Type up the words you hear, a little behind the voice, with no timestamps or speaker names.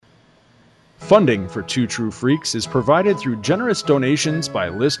Funding for Two True Freaks is provided through generous donations by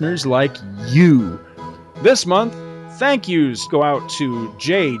listeners like you. This month, thank yous go out to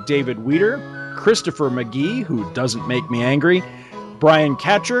J. David Weeder, Christopher McGee, who doesn't make me angry, Brian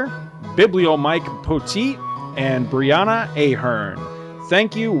Catcher, Biblio Mike Poteet, and Brianna Ahern.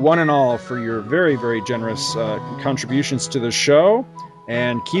 Thank you, one and all, for your very, very generous contributions to the show.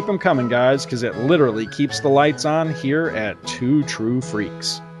 And keep them coming, guys, because it literally keeps the lights on here at Two True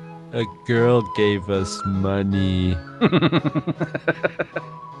Freaks. A girl gave us money.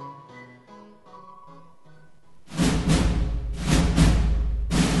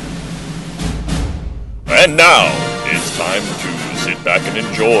 And now, it's time to sit back and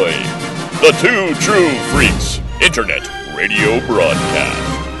enjoy the Two True Freaks Internet Radio Broadcast.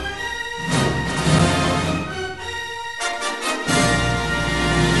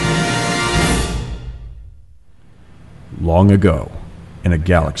 Long ago, in a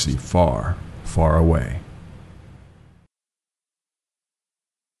galaxy far, far away.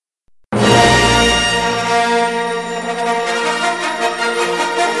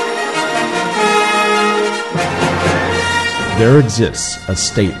 There exists a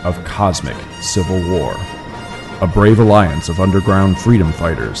state of cosmic civil war. A brave alliance of underground freedom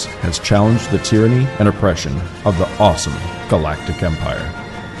fighters has challenged the tyranny and oppression of the awesome Galactic Empire.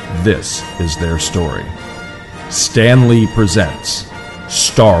 This is their story. Stan Lee presents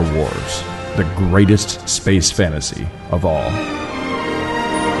Star Wars, the greatest space fantasy of all.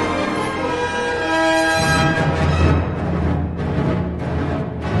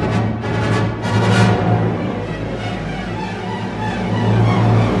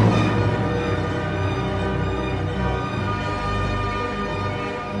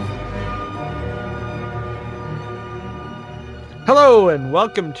 Hello and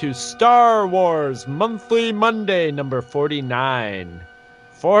welcome to Star Wars Monthly Monday number 49.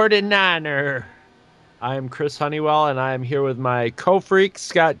 49er. I am Chris Honeywell and I am here with my co-freak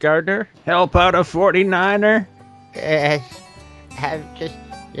Scott Gardner. Help out a 49er? Have just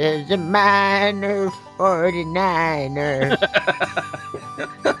a minor 49er.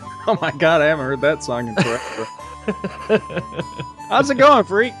 Oh my god, I haven't heard that song in forever. How's it going,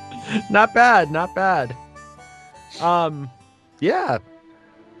 freak? Not bad, not bad. Yeah,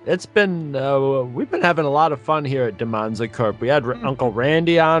 it's been, we've been having a lot of fun here at Demonza Corp. We had Uncle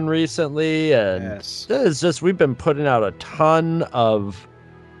Randy on recently, and it's just, we've been putting out a ton of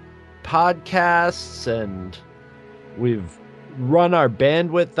podcasts, and we've run our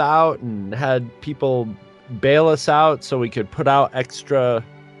bandwidth out and had people bail us out so we could put out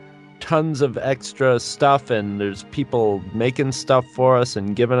tons of extra stuff, and there's people making stuff for us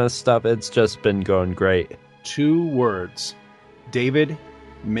and giving us stuff. It's just been going great. 2 words. David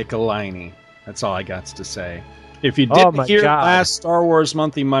Michelinie. That's all I got to say. If you didn't hear last Star Wars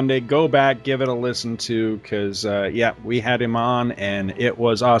Monthly Monday, go back, give it a listen to, because, we had him on, and it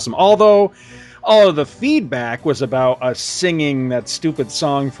was awesome. Although, all of the feedback was about us singing that stupid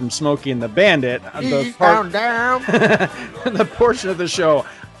song from Smokey and the Bandit. The portion of the show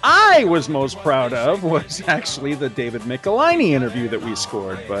I was most proud of was actually the David Michelinie interview that we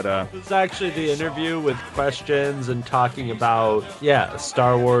scored. But it was actually the interview with questions and talking about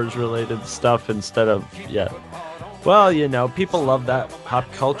Star Wars related stuff instead of well, you know, people love that pop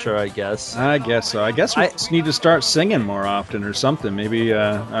culture, I guess. I guess so. I guess we just need to start singing more often or something. Maybe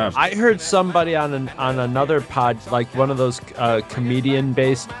I heard somebody on another pod, like one of those comedian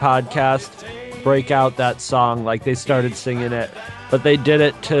based podcasts, break out that song. Like they started singing it, but they did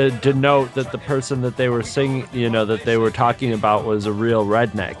it to denote that the person that they were singing, that they were talking about was a real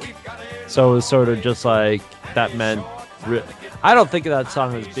redneck. So it was sort of just like that meant. I don't think of that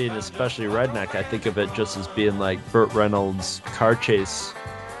song as being especially redneck. I think of it just as being like Burt Reynolds' car chase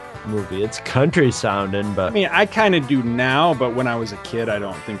movie. It's country sounding, but... I mean, I kind of do now, but when I was a kid, I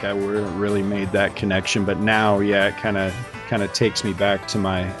don't think I really made that connection. But now, it kind of takes me back to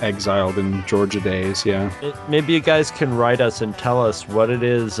my exiled in Georgia days, Maybe you guys can write us and tell us what it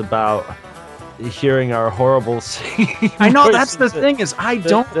is about hearing our horrible singing. I know, that's the thing, is I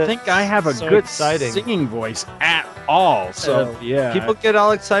don't think I have a good singing voice at all. So people get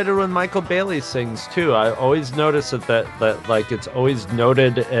all excited when Michael Bailey sings too. I always notice that like it's always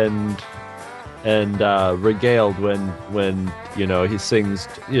noted and regaled when he sings,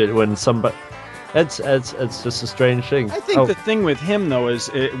 when somebody. It's just a strange thing. I think the thing with him, though, is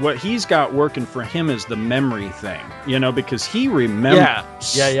what he's got working for him is the memory thing, because he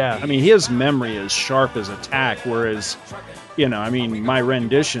remembers. Yeah. I mean, his memory is sharp as a tack, whereas I mean, my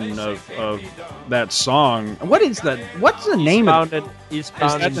rendition of that song. What is that? What's the name of it?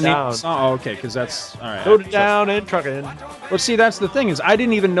 Eastbound and the name of down. the song? Oh, okay, because that's all right. Loaded down and trucking. Well, see, that's the thing is I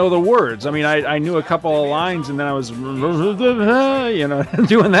didn't even know the words. I mean, I knew a couple of lines, and then I was, doing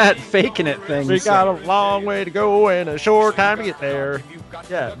that, faking it thing. We got a long way to go and a short time to get there.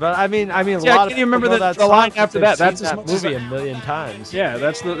 Yeah, but I mean, a See, lot I of can't even remember the line after that. That's that as much as movie a million times. Yeah,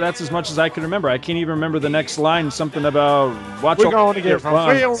 that's as much as I can remember. I can't even remember the next line. Something about watch. We're out going to for your get from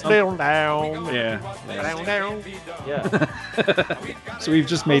fun. down, down. Yeah. Down. Yeah. So we've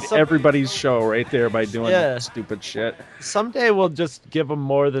just made everybody's show right there by doing that stupid shit. Someday we'll just give them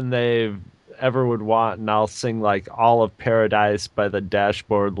more than they ever would want, and I'll sing like All of Paradise by the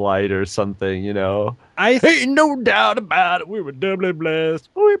Dashboard Light or something, Ain't no doubt about it. We were doubly blessed.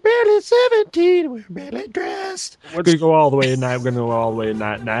 We're barely 17. We're barely dressed. We're going to go all the way tonight. We're going to go all the way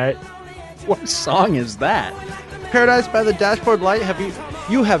night. What song is that? Paradise by the Dashboard Light. Have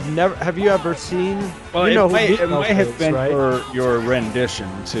you ever seen? Well, you know it might have is, been right? for your rendition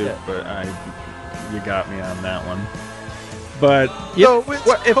too, but you got me on that one. But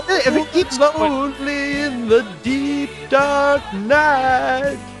if it keeps lonely in the deep dark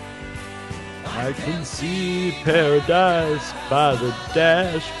night, I can see paradise by the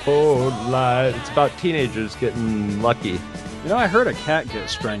dashboard light. It's about teenagers getting lucky. I heard a cat get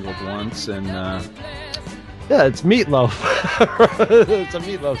strangled once, and yeah, it's Meatloaf. It's a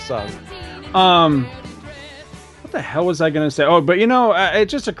Meatloaf song. What the hell was I going to say? Oh, but it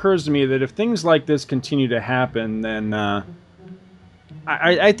just occurs to me that if things like this continue to happen, then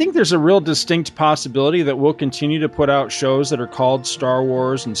I think there's a real distinct possibility that we'll continue to put out shows that are called Star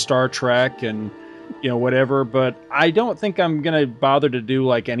Wars and Star Trek and whatever, but I don't think I'm going to bother to do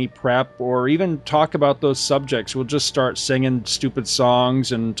like any prep or even talk about those subjects. We'll just start singing stupid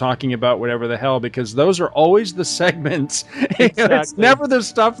songs and talking about whatever the hell, because those are always the segments. Exactly. It's never the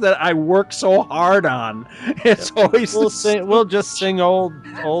stuff that I work so hard on. It's always we'll just sing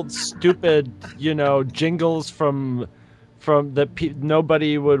old stupid, jingles from that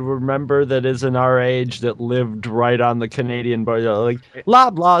nobody would remember that isn't our age that lived right on the Canadian border. Like,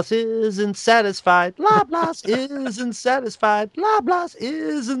 Loblaws isn't satisfied. Loblaws isn't satisfied. Loblaws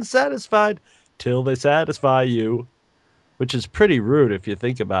isn't satisfied till they satisfy you. Which is pretty rude if you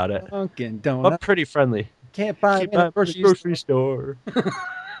think about it. Dunkin' Donuts. But pretty friendly. Can't buy them in a grocery store.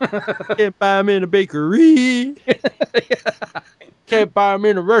 Can't buy them in a bakery. Can't buy them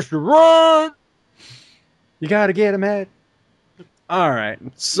in a restaurant. You gotta get them at. All right,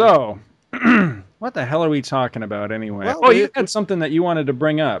 so what the hell are we talking about anyway? Well, you had something that you wanted to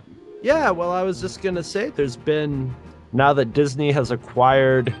bring up. Yeah, well, I was just going to say there's been, now that Disney has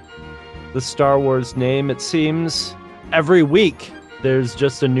acquired the Star Wars name, it seems every week there's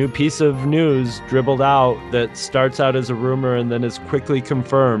just a new piece of news dribbled out that starts out as a rumor and then is quickly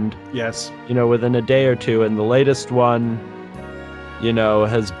confirmed. Yes. Within a day or two. And the latest one,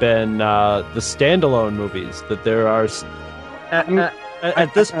 has been the standalone movies, that there are...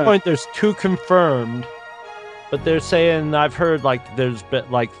 At this point, there's 2 confirmed, but they're saying, I've heard there's been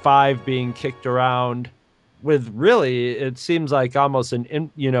 5 being kicked around, with really, it seems like almost an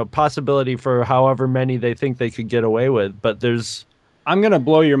possibility for however many they think they could get away with. But I'm gonna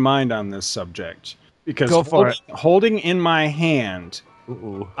blow your mind on this subject because holding in my hand,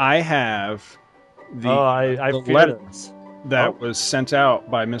 I have the letter that was sent out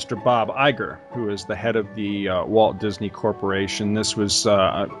by Mr. Bob Iger, who is the head of the Walt Disney Corporation. This was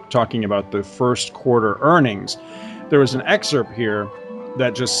talking about the first quarter earnings. There was an excerpt here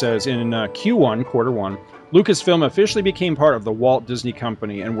that just says, in Q1, quarter 1, Lucasfilm officially became part of the Walt Disney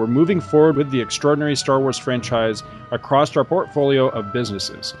Company, and we're moving forward with the extraordinary Star Wars franchise across our portfolio of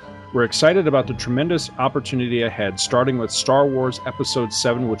businesses. We're excited about the tremendous opportunity ahead, starting with Star Wars Episode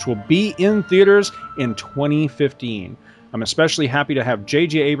 7, which will be in theaters in 2015. I'm especially happy to have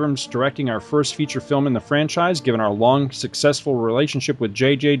J.J. Abrams directing our first feature film in the franchise, given our long, successful relationship with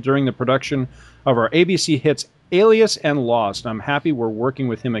J.J. during the production of our ABC hits Alias and Lost. I'm happy we're working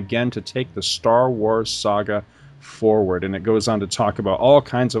with him again to take the Star Wars saga forward. And it goes on to talk about all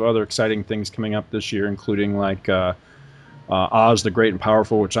kinds of other exciting things coming up this year, including Oz the Great and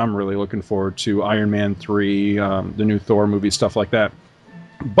Powerful, which I'm really looking forward to, Iron Man 3, the new Thor movie, stuff like that.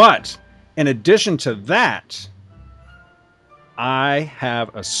 But in addition to that, I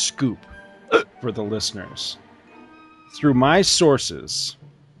have a scoop for the listeners. Through my sources,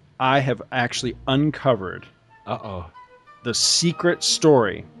 I have actually uncovered the secret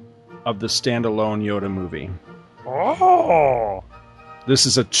story of the standalone Yoda movie. Oh! This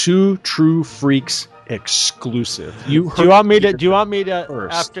is a Two True Freaks exclusive. Do you want me to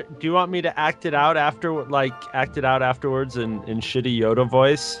first. do you want me to act it out afterwards in shitty Yoda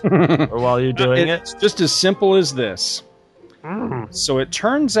voice or while you're doing It's just as simple as this. So it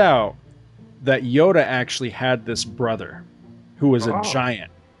turns out that Yoda actually had this brother who was a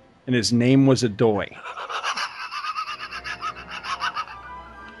giant, and his name was Adoy.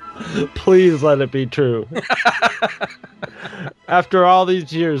 Please let it be true. After all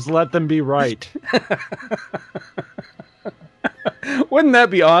these years, let them be right. Wouldn't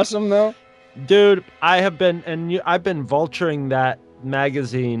that be awesome, though? Dude, I've been vulturing that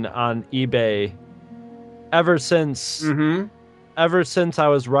magazine on eBay ever since I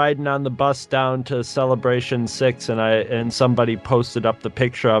was riding on the bus down to Celebration 6 and somebody posted up the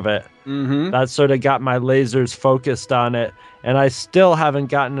picture of it. That sort of got my lasers focused on it, and I still haven't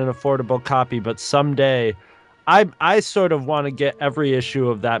gotten an affordable copy, but someday I sort of want to get every issue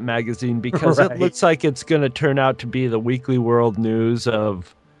of that magazine because it looks like it's going to turn out to be the weekly world news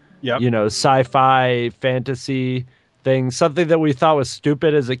of sci-fi, fantasy things, something that we thought was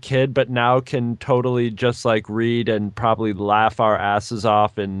stupid as a kid, but now can totally just like read and probably laugh our asses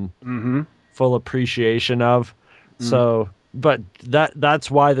off in full appreciation of. So, but that's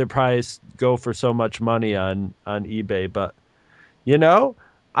why their price go for so much money on eBay. But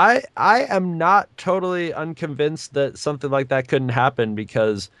I am not totally unconvinced that something like that couldn't happen,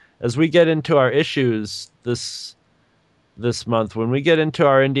 because as we get into our issues this month, when we get into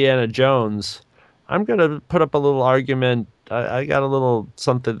our Indiana Jones, I'm going to put up a little argument. I got a little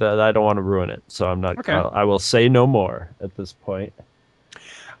something that I don't want to ruin it, so I'm not. Okay. I will say no more at this point.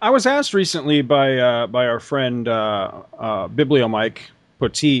 I was asked recently by our friend Bibliomike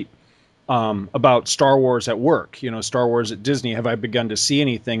Petit about Star Wars at work. Star Wars at Disney. Have I begun to see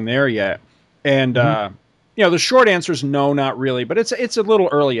anything there yet? And the short answer is no, not really. But it's a little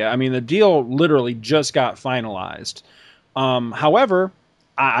early. I mean, the deal literally just got finalized. However,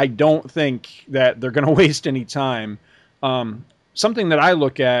 I don't think that they're going to waste any time. Something that I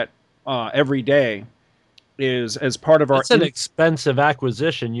look at every day is, as part of our... It's an expensive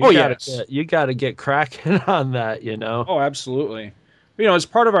acquisition. You got to get cracking on that, Oh, absolutely. As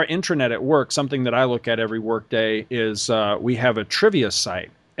part of our intranet at work, something that I look at every work day is we have a trivia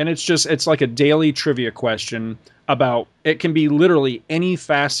site. And it's like a daily trivia question about, it can be literally any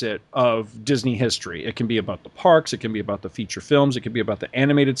facet of Disney history. It can be about the parks, it can be about the feature films, it can be about the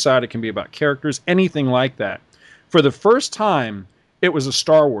animated side, it can be about characters, anything like that. For the first time, it was a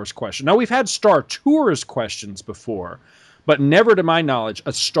Star Wars question. Now, we've had Star Tours questions before, but never, to my knowledge,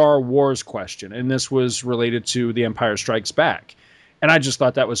 a Star Wars question. And this was related to The Empire Strikes Back. And I just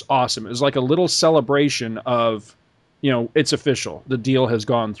thought that was awesome. It was like a little celebration of, it's official. The deal has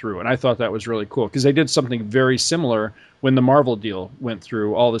gone through. And I thought that was really cool, because they did something very similar when the Marvel deal went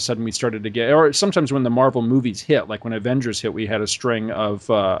through. All of a sudden we started to get, or sometimes when the Marvel movies hit, like when Avengers hit, we had a string of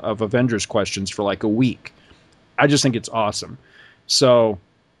Avengers questions for like a week. I just think it's awesome. So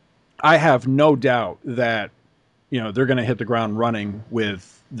I have no doubt that, they're going to hit the ground running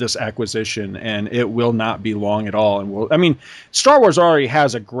with this acquisition, and it will not be long at all. And Star Wars already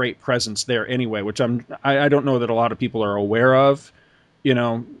has a great presence there anyway, which I don't know that a lot of people are aware of.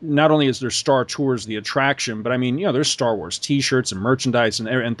 Not only is there Star Tours, the attraction, but there's Star Wars T-shirts and merchandise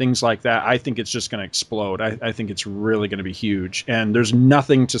and things like that. I think it's just going to explode. I think it's really going to be huge, and there's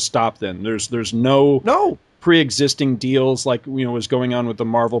nothing to stop them. There's no pre-existing deals like was going on with the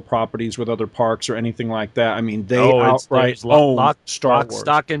Marvel properties with other parks or anything like that. They outright own Star Wars,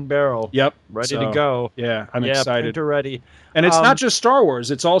 stock and barrel. Yep, ready to go. Yeah, I'm excited. Printer ready. And it's not just Star Wars;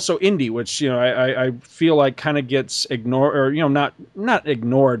 it's also indie, which I feel like kind of gets ignored, or not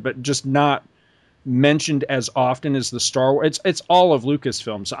ignored, but just not mentioned as often as the Star Wars. It's all of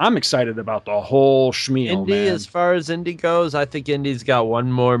Lucasfilm, so I'm excited about the whole schmeal. Indie, as far as indie goes, I think indie's got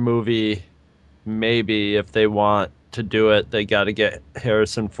one more movie. Maybe if they want to do it, they got to get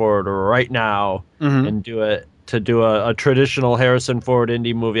Harrison Ford right now and do it to do a traditional Harrison Ford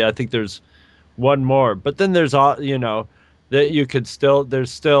indie movie. I think there's one more, but then there's all that you could still.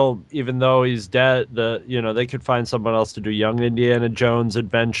 There's still, even though he's dead, they could find someone else to do Young Indiana Jones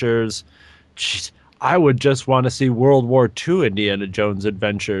Adventures. Jeez, I would just want to see World War II Indiana Jones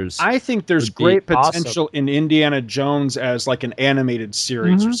Adventures. I think there's great potential in Indiana Jones as like an animated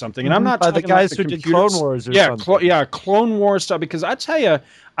series or something. And I'm not by the guys who did Clone Wars or something. Clone Wars stuff. Because I tell you,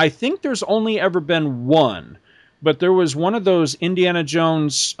 I think there's only ever been one, but there was one of those Indiana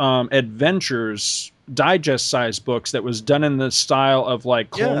Jones adventures digest size books that was done in the style of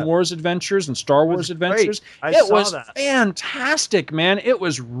like Clone Wars adventures and Star Wars adventures. It was fantastic, man. It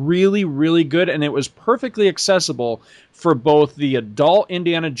was really, really good, and it was perfectly accessible for both the adult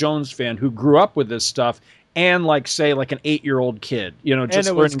Indiana Jones fan who grew up with this stuff and like say like an 8-year-old kid, you know, just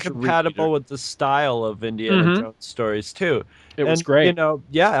and it was compatible with the style of Indiana Jones stories too. It was great. You know,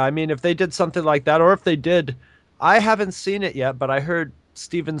 yeah, I mean, if they did something like that, or if they did, I haven't seen it yet, but I heard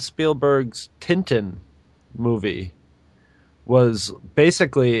Steven Spielberg's Tintin movie was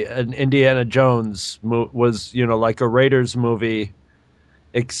basically an Indiana Jones was, you know, like a Raiders movie,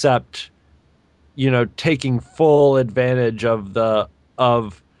 except, you know, taking full advantage of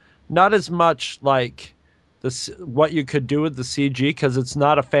not as much like what you could do with the CG, because it's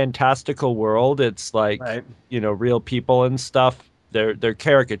not a fantastical world. It's like, you know, real people and stuff. They're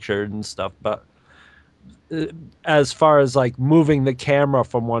caricatured and stuff, but as far as like moving the camera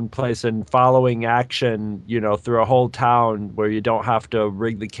from one place and following action, you know, through a whole town where you don't have to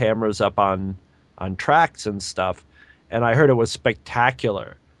rig the cameras up on tracks and stuff. And I heard it was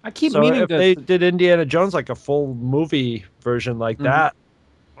spectacular. I keep meaning if they did Indiana Jones like a full movie version like that.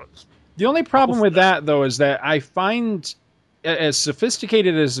 The only problem with that though is that I find, as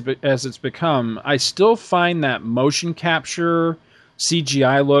sophisticated as it's become, I still find that motion capture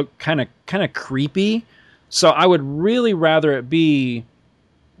CGI look kind of creepy. So I would really rather it be,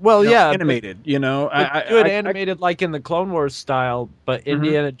 animated. You know, do it animated like in the Clone Wars style, but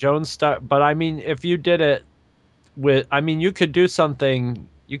Indiana Jones style. But I mean, if you did it with, I mean, you could do something.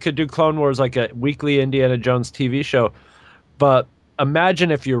 You could do Clone Wars like a weekly Indiana Jones TV show. But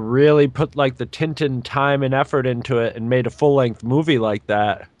imagine if you really put like the Tintin time and effort into it and made a full length movie like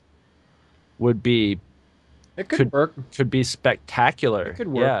that. It could work. Could be spectacular. It could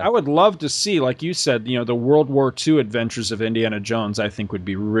work. Yeah. I would love to see, like you said, you know, the World War II adventures of Indiana Jones. I think would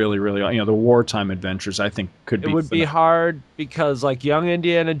be really, really, you know, the wartime adventures. I think could be. It would be hard because, like, young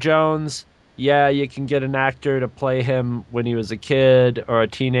Indiana Jones, yeah, you can get an actor to play him when he was a kid or a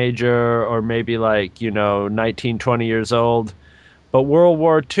teenager or maybe like, you know, 19, 20 years old. But World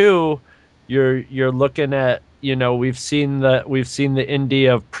War II, you're looking at, you know, we've seen the Indy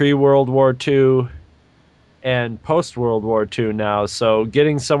of pre-World War II and post-World War II now, so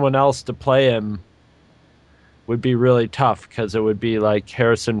getting someone else to play him would be really tough because it would be like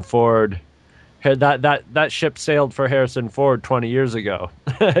Harrison Ford. That ship sailed for Harrison Ford 20 years ago.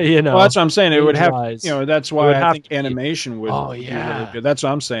 You know, well, that's what I'm saying. It would have, you know, that's why I think animation would be really good. That's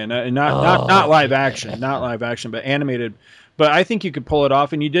what I'm saying. Not live action, but animated. But I think you could pull it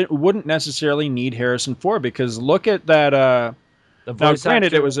off, and you wouldn't necessarily need Harrison Ford, because look at that. Now,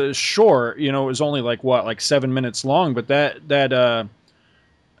 granted, it was a short, you know, it was only like 7 minutes long, but that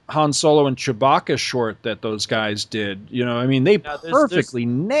Han Solo and Chewbacca short that those guys did, you know, I mean, they perfectly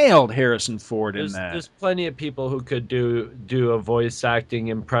nailed Harrison Ford in that. There's plenty of people who could do a voice acting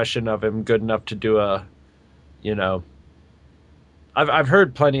impression of him good enough to do a, you know, I've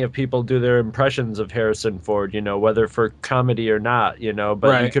heard plenty of people do their impressions of Harrison Ford, you know, whether for comedy or not, you know,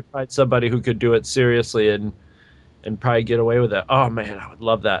 but you could find somebody who could do it seriously and probably get away with it. Oh man, I would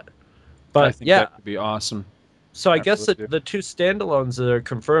love that. But I think that would be awesome. So I guess the two standalones that are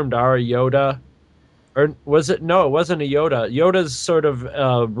confirmed are Yoda, or was it? No, it wasn't a Yoda. Yoda's sort of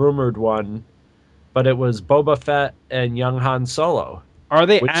a rumored one, but it was Boba Fett and young Han Solo. Are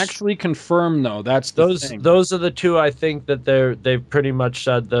they actually confirmed though? That's those thing. Those are the two I think that they've pretty much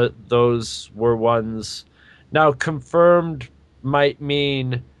said that those were ones. Now confirmed might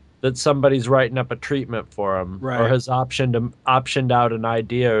mean that somebody's writing up a treatment for him, or has optioned out an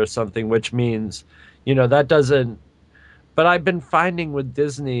idea or something, which means, you know, that doesn't. But I've been finding with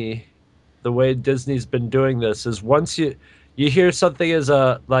Disney, the way Disney's been doing this is once you hear something as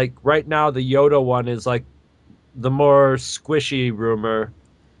like right now the Yoda one is like the more squishy rumor,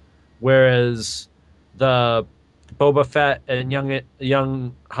 whereas the Boba Fett and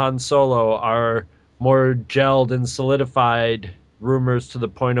young Han Solo are more gelled and solidified rumors to the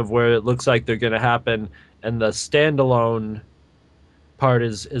point of where it looks like they're going to happen, and the standalone part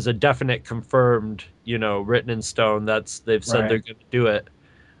is a definite confirmed, you know, written in stone. They've said they're going to do it.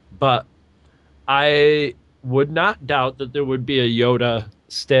 But I would not doubt that there would be a Yoda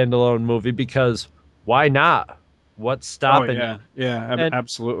standalone movie, because why not? What's stopping you? Yeah,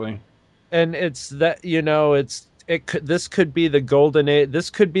 absolutely. And it's that, you know, this could be the golden age. This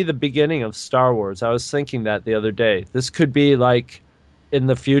could be the beginning of Star Wars. I was thinking that the other day. This could be like in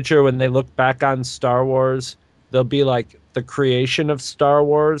the future when they look back on Star Wars, they'll be like the creation of Star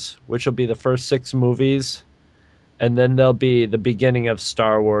Wars, which will be the first 6 movies. And then there'll be the beginning of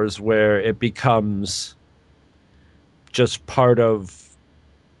Star Wars where it becomes just part of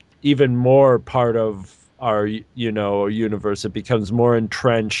even more part of our universe. It becomes more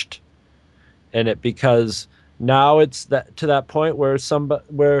entrenched in it because now it's to that point where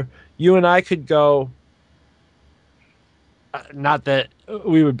where you and I could go. Not that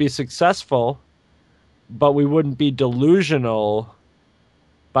we would be successful, but we wouldn't be delusional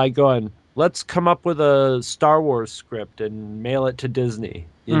by going, let's come up with a Star Wars script and mail it to Disney,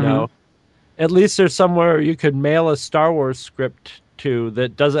 you know? At least there's somewhere you could mail a Star Wars script to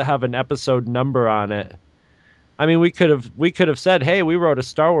that doesn't have an episode number on it. I mean, we could have said, "Hey, we wrote a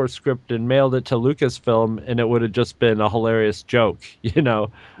Star Wars script and mailed it to Lucasfilm," and it would have just been a hilarious joke, you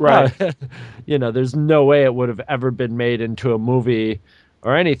know. Right. There's no way it would have ever been made into a movie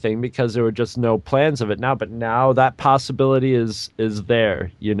or anything because there were just no plans of it now. But now that possibility is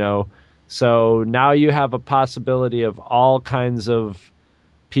there, you know. So now you have a possibility of all kinds of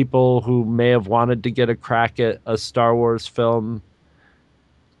people who may have wanted to get a crack at a Star Wars film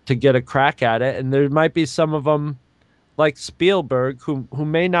to get a crack at it, and there might be some of them like Spielberg who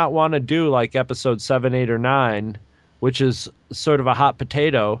may not want to do like episode 7, 8, or 9, which is sort of a hot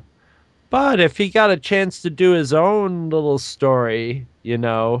potato, but if he got a chance to do his own little story, you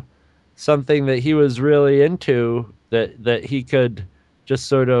know, something that he was really into, that he could just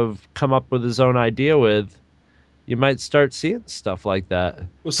sort of come up with his own idea with, you might start seeing stuff like that.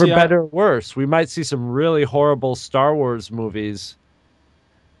 Well, for see, better or worse. We might see some really horrible Star Wars movies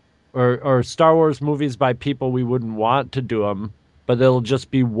or Star Wars movies by people we wouldn't want to do them, but they'll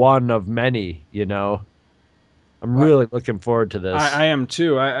just be one of many, you know. I'm really looking forward to this. I am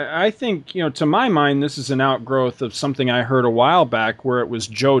too. I think, you know, to my mind, this is an outgrowth of something I heard a while back where it was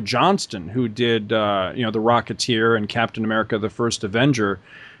Joe Johnston who did, The Rocketeer and Captain America, the First Avenger.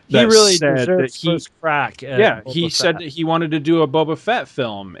 He really deserves first crack. He said that he wanted to do a Boba Fett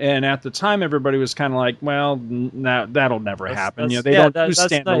film, and at the time, everybody was kind of like, "Well, that'll never happen." You know, they don't do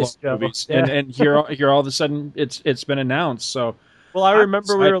standalone movies, and here all of a sudden, it's been announced. So, well, I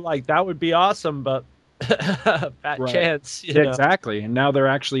remember we were like, "That would be awesome," but fat chance. You know? Exactly, and now there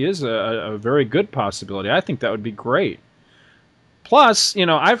actually is a very good possibility. I think that would be great. Plus, you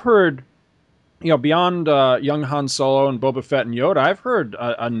know, I've heard. You know, beyond young Han Solo and Boba Fett and Yoda, I've heard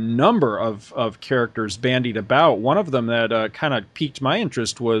a number of characters bandied about. One of them that kind of piqued my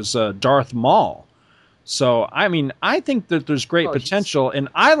interest was Darth Maul. So, I mean, I think that there's great potential, and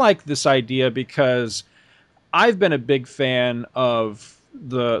I like this idea because I've been a big fan of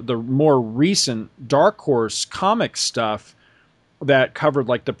the more recent Dark Horse comic stuff that covered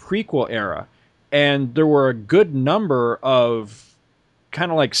like the prequel era, and there were a good number of kind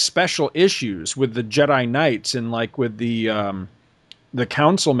of like special issues with the Jedi Knights and like with the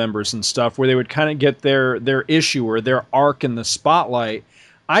council members and stuff where they would kind of get their issue or their arc in the spotlight.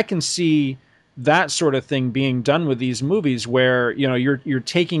 I can see that sort of thing being done with these movies where, you know, you're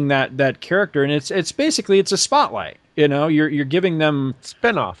taking that character and it's basically it's a spotlight, you know, you're giving them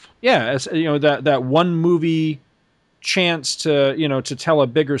spinoff. Yeah. You know, that one movie chance to, you know, to tell a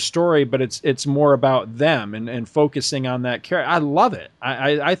bigger story, but it's more about them and focusing on that character. I love it.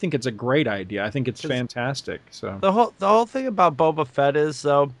 I think it's a great idea. I think it's fantastic. So the whole thing about Boba Fett is,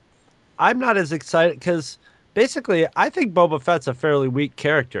 though, I'm not as excited because basically I think Boba Fett's a fairly weak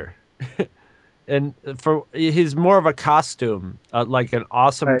character, and he's more of a costume, like an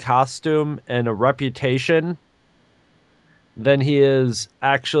awesome costume and a reputation, than he is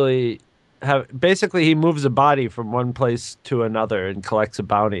actually. Basically, he moves a body from one place to another and collects a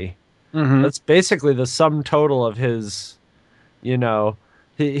bounty. Mm-hmm. That's basically the sum total of his, you know,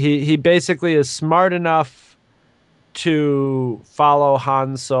 he basically is smart enough to follow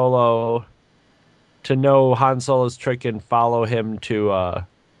Han Solo, to know Han Solo's trick and follow him to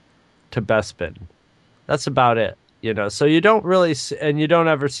Bespin. That's about it, you know. So you don't really, and you don't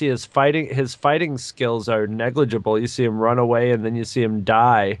ever see his fighting. His fighting skills are negligible. You see him run away, and then you see him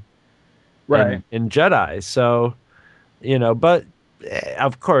die. Right. In Jedi. So, you know, but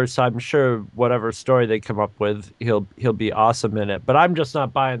of course, I'm sure whatever story they come up with, he'll be awesome in it. But I'm just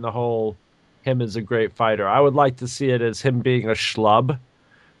not buying the whole him as a great fighter. I would like to see it as him being a schlub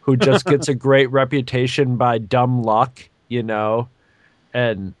who just gets a great reputation by dumb luck, you know,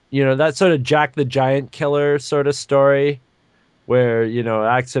 and, you know, that sort of Jack the Giant Killer sort of story where, you know,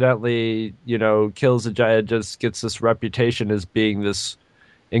 accidentally, you know, kills a giant, just gets this reputation as being this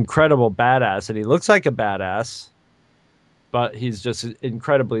incredible badass, and he looks like a badass, but he's just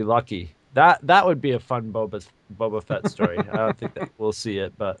incredibly lucky. That would be a fun Boba Fett story. I don't think that we'll see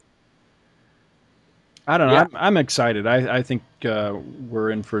it, but I don't know. Yeah. I'm excited. I think we're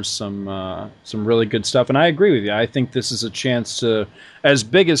in for some really good stuff, and I agree with you. I think this is a chance to, as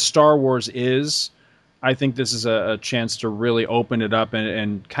big as Star Wars is, I think this is a chance to really open it up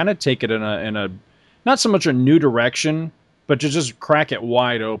and kind of take it in a not so much a new direction, but to just crack it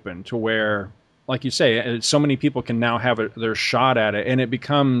wide open to where, like you say, so many people can now have their shot at it, and it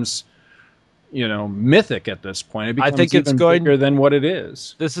becomes, mythic at this point. It becomes even bigger than what it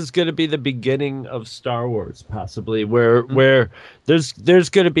is. This is going to be the beginning of Star Wars, possibly, where there's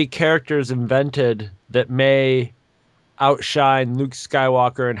going to be characters invented that may outshine Luke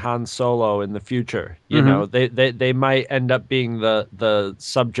Skywalker and Han Solo in the future. They might end up being the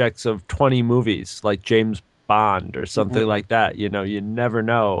subjects of 20 movies, like James Bond or something like that. You never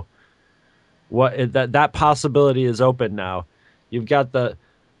know. That possibility is open now. You've got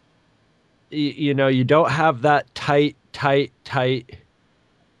you don't have that tight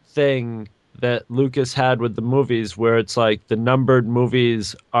thing that Lucas had with the movies, where it's like the numbered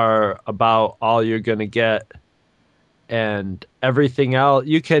movies are about all you're going to get, and everything else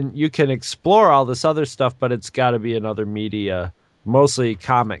you can explore all this other stuff, but it's got to be in other media, mostly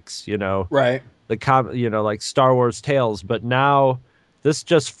comics, Right. Like Star Wars Tales. But now this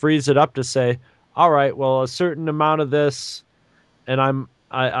just frees it up to say, all right, well, a certain amount of this, and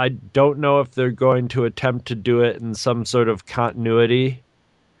I don't know if they're going to attempt to do it in some sort of continuity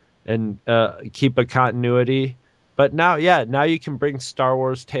and keep a continuity. But now you can bring Star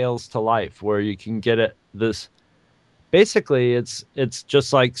Wars Tales to life, where you can get it this. Basically, it's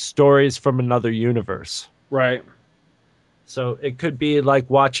just like stories from another universe. Right. So it could be like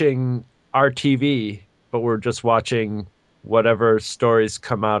watching RTV, but we're just watching whatever stories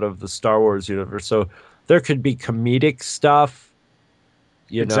come out of the Star Wars universe. So there could be comedic stuff.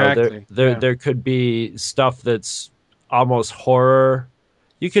 Exactly. There could be stuff that's almost horror.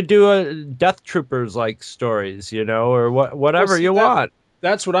 You could do a Death Troopers like stories, or whatever you want.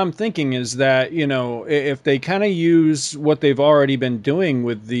 That's what I'm thinking, is that, if they kind of use what they've already been doing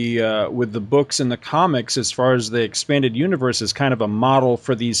with the books and the comics, as far as the expanded universe, as kind of a model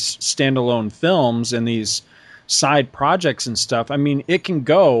for these standalone films and these side projects and stuff. I mean, it can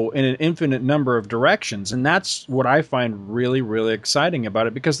go in an infinite number of directions, and that's what I find really, really exciting about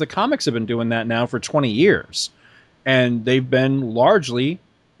it, because the comics have been doing that now for 20 years, and they've been largely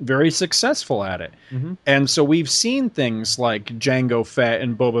very successful at it. Mm-hmm. And so we've seen things like Jango Fett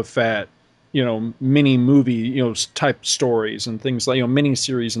and Boba Fett, mini movie, type stories and things like, mini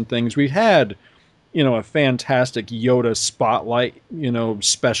series and things. We've had, a fantastic Yoda spotlight,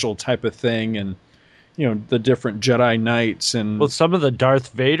 special type of thing, and the different Jedi Knights, and some of the Darth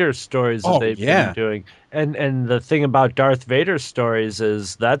Vader stories that they've been doing. And the thing about Darth Vader stories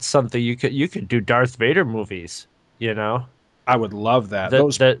is that's something you could do Darth Vader movies, I would love that.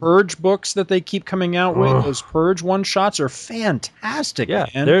 Those Purge books that they keep coming out with, those Purge one-shots are fantastic,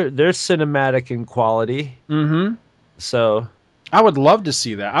 man. They're cinematic in quality. Mm-hmm. So I would love to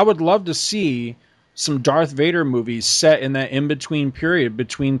see that. I would love to see some Darth Vader movies set in that in-between period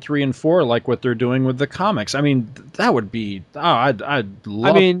between 3 and 4, like what they're doing with the comics. I mean, that would be... I'd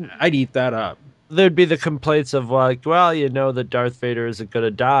eat that up. There'd be the complaints of like, well, that Darth Vader isn't going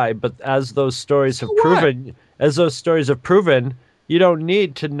to die, but as those stories have proven, you don't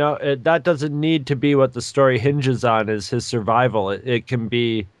need to know. That doesn't need to be what the story hinges on, is his survival. It can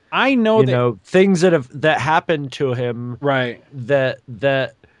be, things that happened to him, right? That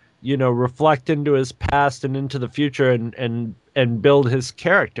reflect into his past and into the future, and build his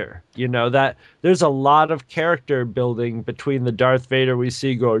character. That there's a lot of character building between the Darth Vader we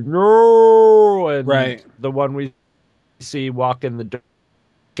see going no, and the one we see walking the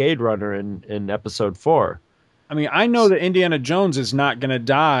Gate Runner in Episode 4. I mean, I know that Indiana Jones is not going to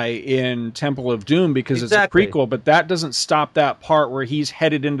die in Temple of Doom because it's a prequel, but that doesn't stop that part where he's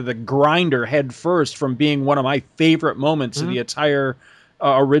headed into the grinder head first from being one of my favorite moments of the entire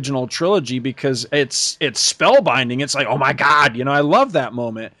original trilogy, because it's spellbinding. It's like, oh my God, I love that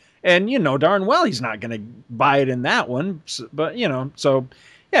moment. And darn well he's not going to buy it in that one. But, so...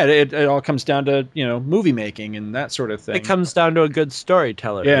 Yeah, it all comes down to, movie making and that sort of thing. It comes down to a good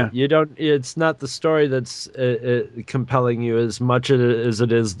storyteller. Yeah. It's not the story that's compelling you as much as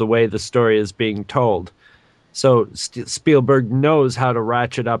it is the way the story is being told. So Spielberg knows how to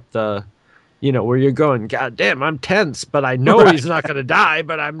ratchet up the, where you're going, God damn, I'm tense, but I know he's not going to die,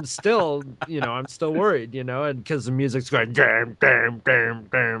 but I'm still, I'm still worried, and because the music's going, damn, damn, damn,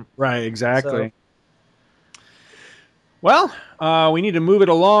 damn. Right, exactly. Well, we need to move it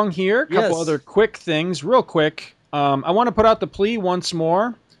along here. A couple other quick things, real quick. I want to put out the plea once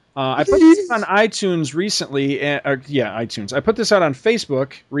more. I put this on iTunes recently. iTunes. I put this out on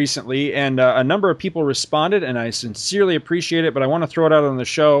Facebook recently, and a number of people responded, and I sincerely appreciate it, but I want to throw it out on the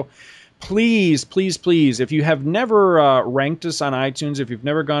show. Please, please, please, if you have never ranked us on iTunes, if you've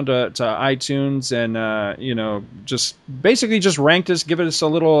never gone to iTunes and, just basically just ranked us, give us a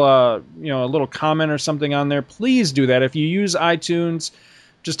little, a little comment or something on there, please do that. If you use iTunes,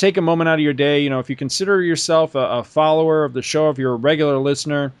 just take a moment out of your day. If you consider yourself a follower of the show, if you're a regular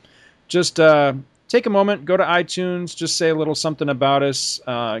listener, just take a moment, go to iTunes, just say a little something about us,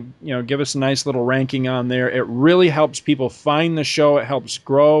 give us a nice little ranking on there. It really helps people find the show. It helps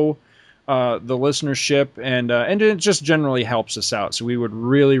grow the listenership, and it just generally helps us out. So we would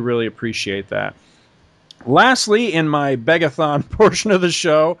really, really appreciate that. Lastly, in my begathon portion of the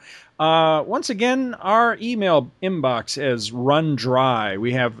show, once again, our email inbox has run dry.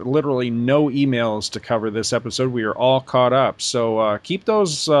 We have literally no emails to cover this episode. We are all caught up. So keep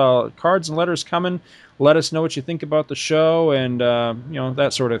those cards and letters coming. Let us know what you think about the show and,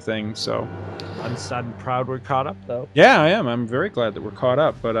 that sort of thing. So I'm proud we're caught up, though. Yeah, I am. I'm very glad that we're caught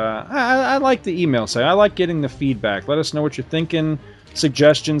up. But I like the email side. I like getting the feedback. Let us know what you're thinking,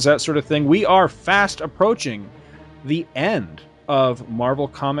 suggestions, that sort of thing. We are fast approaching the end of Marvel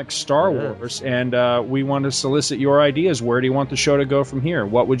Comics Star Wars, and we want to solicit your ideas. Where do you want the show to go from here?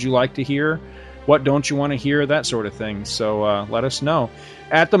 What would you like to hear? What don't you want to hear? That sort of thing. So let us know.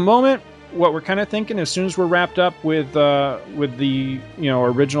 At the moment, what we're kind of thinking, as soon as we're wrapped up with the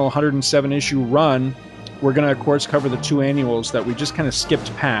original 107 issue run, we're going to, of course, cover the 2 annuals that we just kind of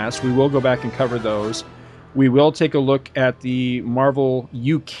skipped past. We will go back and cover those. We will take a look at the Marvel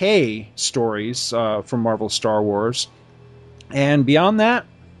UK stories from Marvel Star Wars. And beyond that,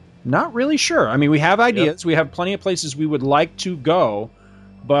 not really sure. I mean, we have ideas. Yep. We have plenty of places we would like to go,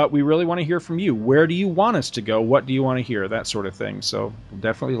 but we really want to hear from you. Where do you want us to go? What do you want to hear? That sort of thing. So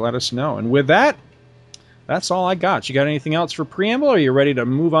definitely let us know. And with that, that's all I got. You got anything else for preamble, or are you ready to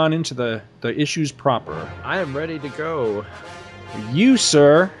move on into the issues proper? I am ready to go. You,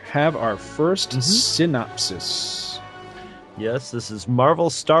 sir, have our first synopsis. Yes, this is Marvel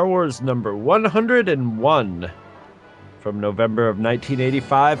Star Wars number 101 from November of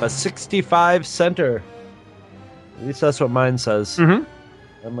 1985, a 65 center. At least that's what mine says. Mm-hmm.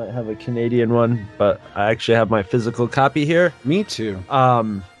 I might have a Canadian one, but I actually have my physical copy here. Me too.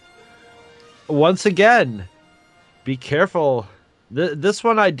 Once again, be careful. This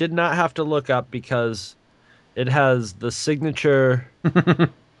one I did not have to look up because it has the signature,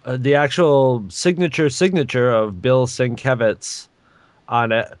 the actual signature of Bill Sienkiewicz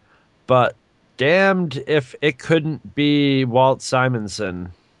on it. But damned if it couldn't be Walt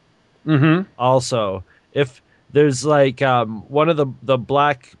Simonson. Mm-hmm. Also, if there's like one of the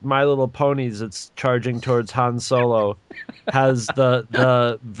black My Little Ponies that's charging towards Han Solo has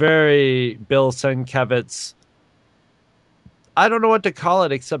the very Bill Sienkiewicz, I don't know what to call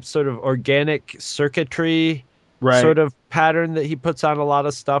it except sort of organic circuitry sort of pattern that he puts on a lot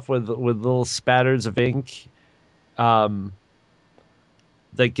of stuff with little spatters of ink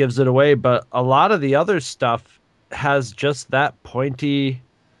that gives it away. But a lot of the other stuff has just that pointy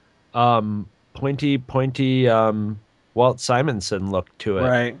Walt Simonson look to it.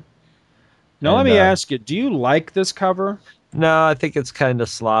 Right. Now let me ask you, do you like this cover? No, I think it's kind of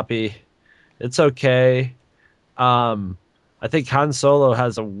sloppy. It's okay. I think Han Solo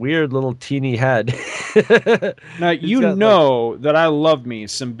has a weird little teeny head. Now, that I love me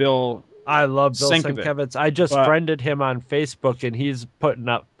some Bill. I love Bill Sienkiewicz. I just friended him on Facebook, and he's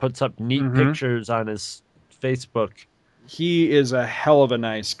puts up neat pictures on his Facebook. He is a hell of a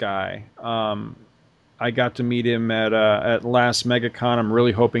nice guy. I got to meet him at last MegaCon. I'm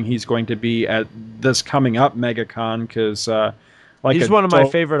really hoping he's going to be at this coming up MegaCon because he's one of my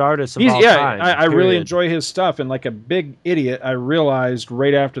favorite artists of all time. I really enjoy his stuff. And like a big idiot, I realized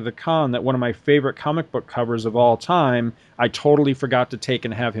right after the con that one of my favorite comic book covers of all time, I totally forgot to take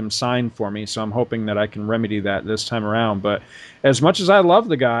and have him sign for me. So I'm hoping that I can remedy that this time around. But as much as I love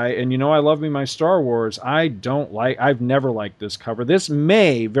the guy, and I love me my Star Wars, I've never liked this cover. This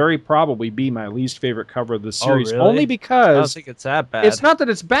may very probably be my least favorite cover of the series. Oh, really? Only because I don't think it's that bad. It's not that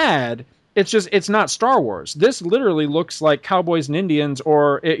it's bad. It's not Star Wars. This literally looks like Cowboys and Indians,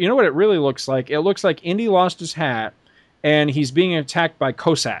 or you know what it really looks like? It looks like Indy lost his hat, and he's being attacked by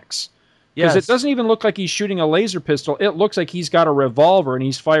Cossacks. Because it doesn't even look like he's shooting a laser pistol. It looks like he's got a revolver and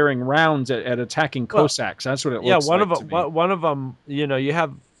he's firing rounds at attacking Cossacks. That's what it looks like. Yeah, one of them. You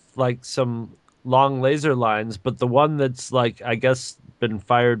have like some long laser lines, but the one that's like I guess been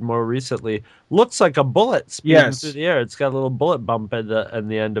fired more recently looks like a bullet speeding through the air. It's got a little bullet bump at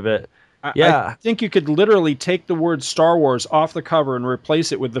the end of it. Yeah. I think you could literally take the word Star Wars off the cover and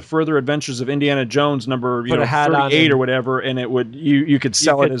replace it with the Further Adventures of Indiana Jones number Put a hat on 38 him. or whatever, and it would you could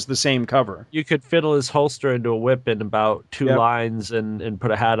sell it as the same cover. You could fiddle his holster into a whip in about 2 Yep. lines and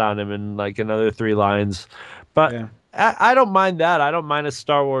put a hat on him in like another 3 lines. But Yeah. I don't mind that. I don't mind a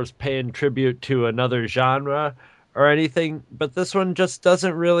Star Wars paying tribute to another genre or anything. But this one just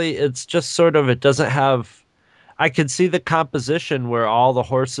doesn't really. It's just sort of. It doesn't have. I could see the composition where all the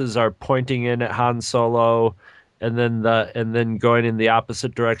horses are pointing in at Han Solo, and then going in the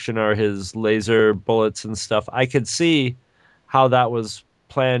opposite direction are his laser bullets and stuff. I could see how that was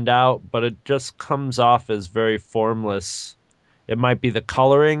planned out, but it just comes off as very formless. It might be the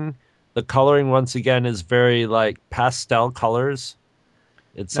coloring. The coloring once again is very like pastel colors.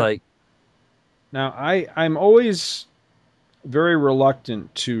 It's Now I'm always very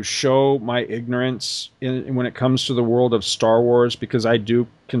reluctant to show my ignorance when it comes to the world of Star Wars, because I do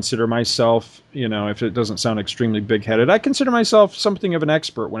consider myself, if it doesn't sound extremely big-headed, I consider myself something of an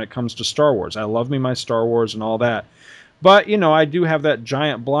expert when it comes to Star Wars. I love me my Star Wars and all that. But, I do have that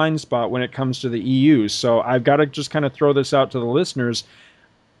giant blind spot when it comes to the EU, so I've got to just kind of throw this out to the listeners.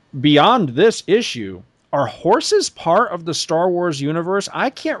 Beyond this issue, are horses part of the Star Wars universe? I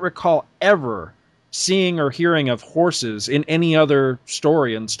can't recall ever seeing or hearing of horses in any other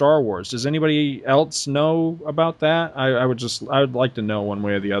story in Star Wars. Does anybody else know about that? I would like to know one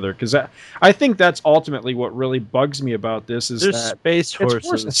way or the other, because I think that's ultimately what really bugs me about this is there's that space it's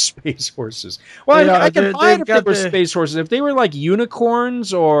horses. space horses. Well, I can find if they were space horses. If they were like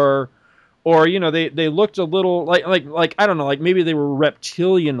unicorns or they looked a little like I don't know, like maybe they were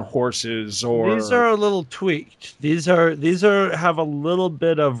reptilian horses, or These are a little tweaked. These are have a little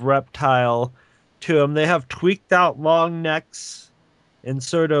bit of reptile to them. They have tweaked out long necks and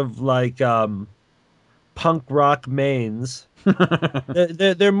sort of like punk rock manes.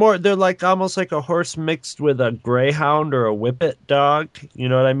 They're like almost like a horse mixed with a greyhound or a whippet dog. You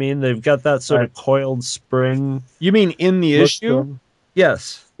know what I mean? They've got that sort of coiled spring. You mean in the issue?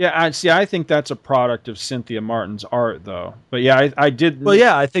 Yes. Yeah, I think that's a product of Cynthia Martin's art, though. But yeah, I did. Well,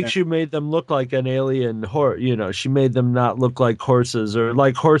 yeah, I think she made them look like an alien horse. She made them not look like horses, or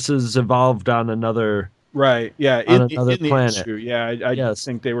like horses evolved on another. Right. Yeah. On another planet. The issue. Yeah, I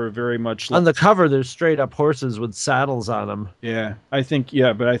think they were very much on the cover. There's straight up horses with saddles on them. Yeah, I think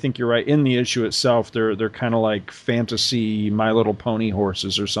but I think you're right. In the issue itself, they're kind of like fantasy My Little Pony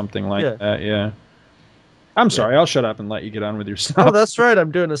horses or something like that. Yeah. I'm sorry. I'll shut up and let you get on with your stuff. Oh, that's right. I'm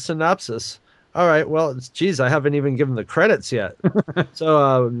doing a synopsis. All right. Well, geez, I haven't even given the credits yet.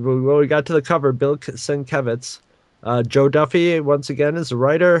 So, we got to the cover. Bill Sienkiewicz, Joe Duffy once again is the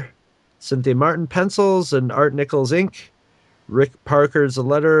writer. Cynthia Martin pencils and Art Nichols ink. Rick Parker's the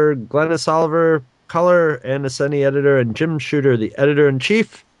letter. Glennis Oliver color. Anna Seni editor, and Jim Shooter the editor in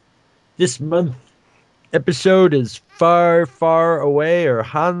chief. This month episode is Far, Far Away, or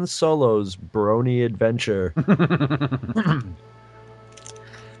Han Solo's Brony Adventure.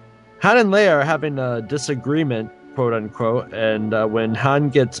 Han and Leia are having a disagreement, quote unquote, and when Han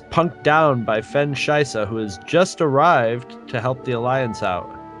gets punked down by Fen Shisa, who has just arrived to help the Alliance out.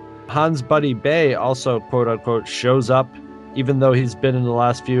 Han's buddy Bay also, quote unquote, shows up, even though he's been in the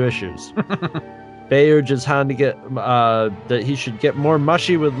last few issues. Bay urges Han to get that he should get more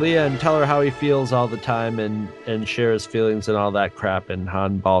mushy with Leia and tell her how he feels all the time and share his feelings and all that crap, and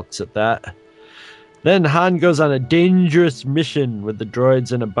Han balks at that. Then Han goes on a dangerous mission with the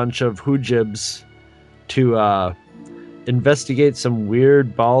droids and a bunch of Hoojibs to investigate some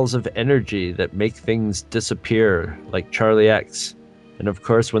weird balls of energy that make things disappear, like Charlie X. And of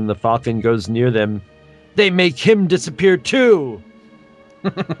course, when the Falcon goes near them, they make him disappear too!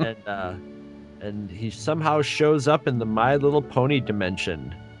 And he somehow shows up in the My Little Pony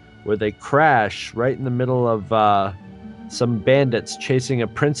dimension, where they crash right in the middle of some bandits chasing a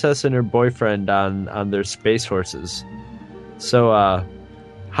princess and her boyfriend on their space horses. So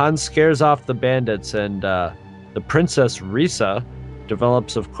Han scares off the bandits, and the princess Risa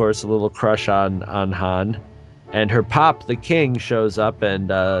develops, of course, a little crush on Han. And her pop, the king, shows up and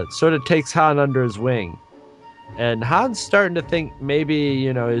sort of takes Han under his wing. And Han's starting to think maybe,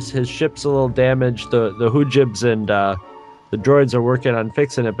 his ship's a little damaged. The Hoojibs and the droids are working on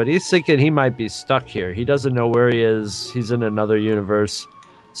fixing it, but he's thinking he might be stuck here. He doesn't know where he is. He's in another universe.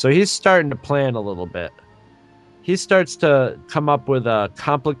 So he's starting to plan a little bit. He starts to come up with a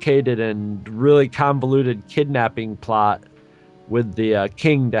complicated and really convoluted kidnapping plot with the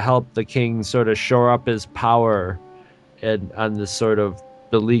king to help the king sort of shore up his power on this sort of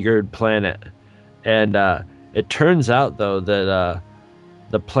beleaguered planet. And it turns out, though, that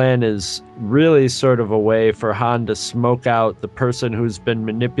the plan is really sort of a way for Han to smoke out the person who's been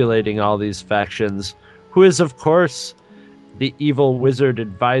manipulating all these factions, who is, of course, the evil wizard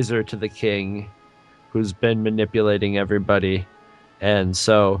advisor to the king, who's been manipulating everybody. And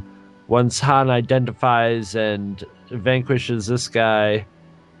so once Han identifies and vanquishes this guy,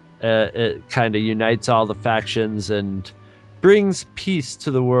 it kind of unites all the factions and brings peace to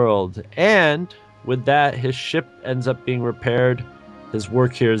the world. And with that, his ship ends up being repaired. His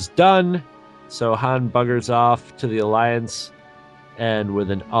work here is done. So Han buggers off to the Alliance, and with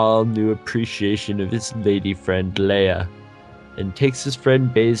an all-new appreciation of his lady friend Leia, and takes his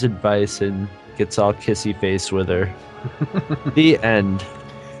friend Bay's advice and gets all kissy face with her. The end.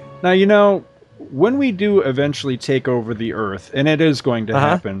 Now, when we do eventually take over the Earth, and it is going to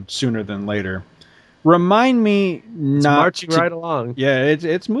happen sooner than later, remind me not marching right along. Yeah,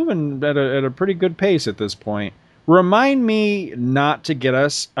 it's moving at a pretty good pace at this point. Remind me not to get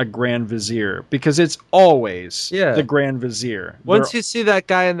us a Grand Vizier, because it's always the Grand Vizier. Once you see that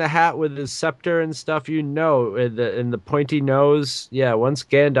guy in the hat with his scepter and stuff, in the pointy nose, once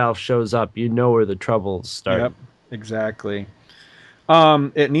Gandalf shows up, you know where the troubles start. Yep, exactly.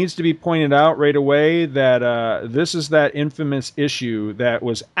 It needs to be pointed out right away that this is that infamous issue that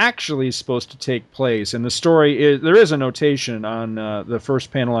was actually supposed to take place. And the story there is a notation on the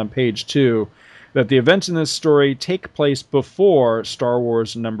first panel on page 2 that the events in this story take place before Star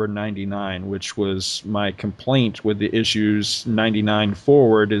Wars number 99, which was my complaint with the issues 99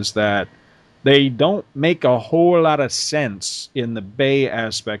 forward, is that they don't make a whole lot of sense in the Bay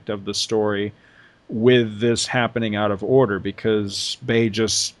aspect of the story with this happening out of order, because Bay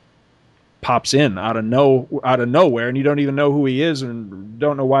just pops in out of nowhere, and you don't even know who he is and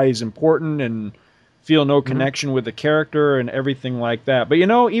don't know why he's important and feel no connection with the character and everything like that. But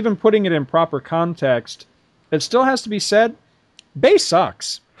even putting it in proper context, it still has to be said, Bay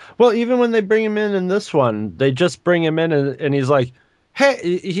sucks. Well, even when they bring him in this one, they just bring him in and he's like,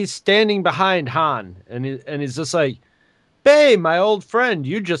 hey, he's standing behind Han, and he's just like, Bay, my old friend,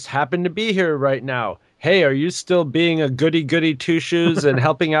 you just happen to be here right now. Hey, are you still being a goody-goody two-shoes and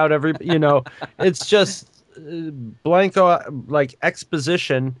helping out it's just blanco, like,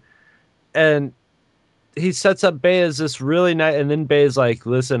 exposition. And he sets up Bay as this really nice, and then Bay's like,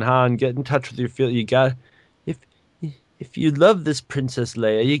 listen, Han, get in touch with your feel. You got, if you love this Princess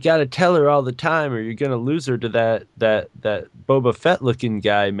Leia, you got to tell her all the time, or you're going to lose her to that Boba Fett looking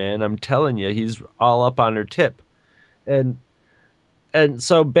guy, man. I'm telling you, he's all up on her tip. And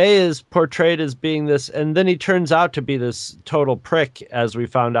so Bay is portrayed as being this, and then he turns out to be this total prick, as we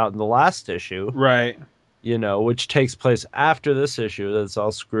found out in the last issue. Right. Which takes place after this issue. That's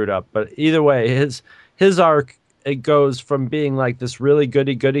all screwed up. But either way, his arc, it goes from being like this really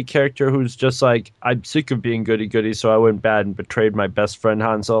goody-goody character who's just like, I'm sick of being goody-goody, so I went bad and betrayed my best friend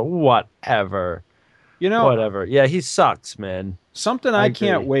Han Solo. Whatever. Whatever. Yeah, he sucks, man. Something I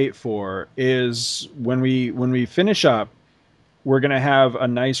can't wait for is when we finish up, we're gonna have a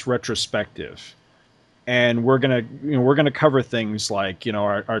nice retrospective, and we're gonna cover things like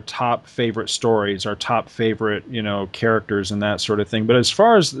our top favorite stories, our top favorite characters, and that sort of thing. But as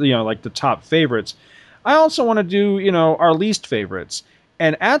far as like the top favorites, I also want to do our least favorites.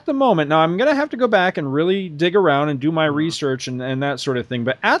 And at the moment, now I'm going to have to go back and really dig around and do my research and that sort of thing.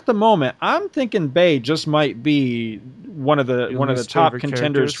 But at the moment, I'm thinking Bay just might be one of the top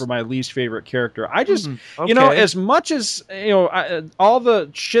contenders for my least favorite character. I just, as much as, all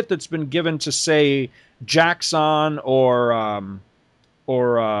the shit that's been given to, say, Jaxxon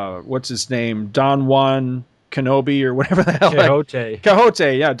or what's his name, Don Juan Kenobi or whatever the hell.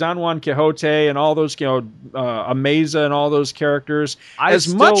 Quixote, yeah, Don Juan Quixote and all those, Ameza and all those characters. I would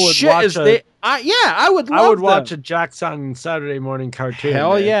watch a Jaxxon Saturday morning cartoon.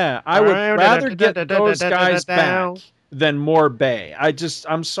 Hell yeah, I would rather get those guys back than more Bay.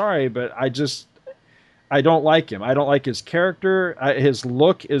 I'm sorry, but I don't like him. I don't like his character. His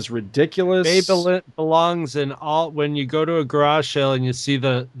look is ridiculous. Bay belongs in all. When you go to a garage sale and you see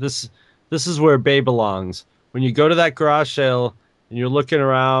this is where Bay belongs. When you go to that garage sale and you're looking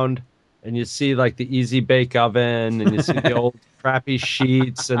around and you see like the Easy Bake Oven and you see the old crappy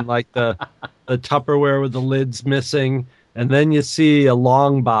sheets and like the Tupperware with the lids missing, and then you see a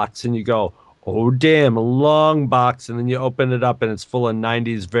long box and you go, oh damn, a long box, and then you open it up and it's full of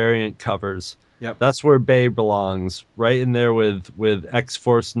 90s variant covers. Yep. That's where Bay belongs, right in there with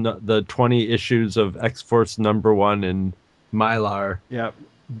X-Force, the 20 issues of X-Force #1 in Mylar. Yep.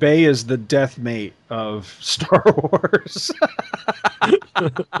 Bay is the death mate of Star Wars.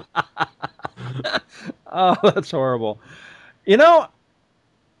 Oh, that's horrible.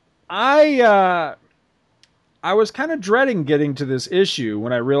 I was kind of dreading getting to this issue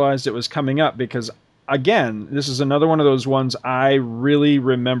when I realized it was coming up because, again, this is another one of those ones I really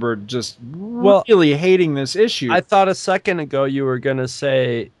remembered just really hating this issue. I thought a second ago you were going to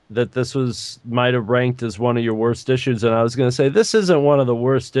say that this might have ranked as one of your worst issues, and I was going to say this isn't one of the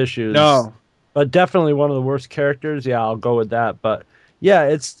worst issues. No. But definitely one of the worst characters. Yeah, I'll go with that. But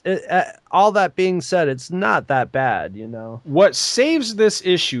yeah, all that being said, it's not that bad, you know. What saves this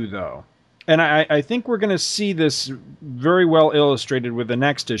issue, though, and I think we're going to see this very well illustrated with the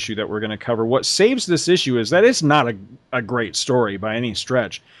next issue that we're going to cover. What saves this issue is that it's not a great story by any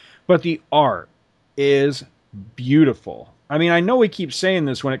stretch, but the art is beautiful. I mean, I know we keep saying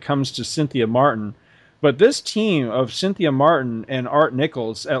this when it comes to Cynthia Martin, but this team of Cynthia Martin and Art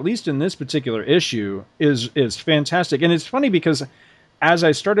Nichols, at least in this particular issue, is fantastic. And it's funny because as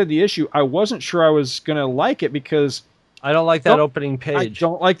I started the issue, I wasn't sure I was going to like it because I don't like that opening page. I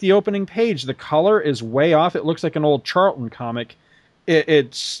don't like the opening page. The color is way off. It looks like an old Charlton comic.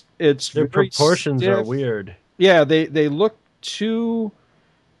 It's their proportions stiff. Are weird. Yeah, they look too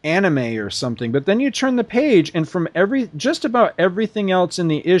anime or something. But then you turn the page, and from just about everything else in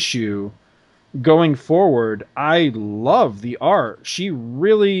the issue going forward, I love the art. She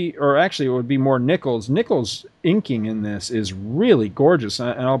really, or actually it would be more Nichols. Nichols' inking in this is really gorgeous.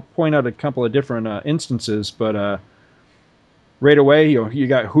 And I'll point out a couple of different instances, but right away, you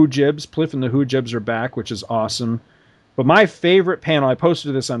got Hoojibs. Pliff and the Hoojibs are back, which is awesome. But my favorite panel, I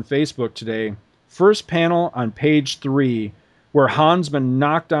posted this on Facebook today, first panel on page 3, where Han's been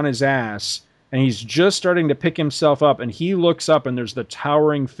knocked on his ass, and he's just starting to pick himself up, and he looks up, and there's the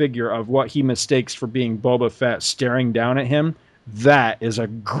towering figure of what he mistakes for being Boba Fett staring down at him. That is a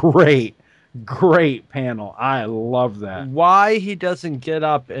great, great panel. I love that. Why he doesn't get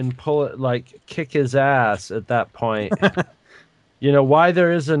up and pull it, like, kick his ass at that point. You know, why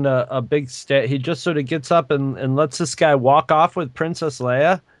there isn't a big he just sort of gets up and lets this guy walk off with Princess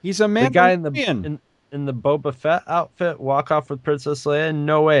Leia. He's a man. The guy in the Boba Fett outfit walk off with Princess Leia?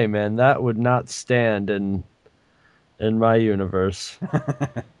 No way, man. That would not stand in my universe.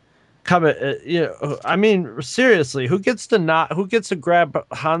 I mean, seriously, who gets to grab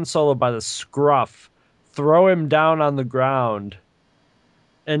Han Solo by the scruff, throw him down on the ground,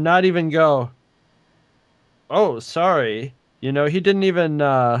 and not even go, "Oh, sorry." You know, he didn't even.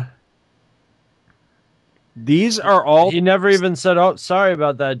 These are all. He never even said, "Oh, sorry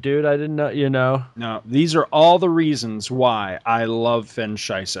about that, dude. I didn't know." You know. No, these are all the reasons why I love Fen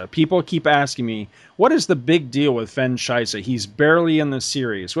Scheisse. People keep asking me, "What is the big deal with Fen Scheisse? He's barely in the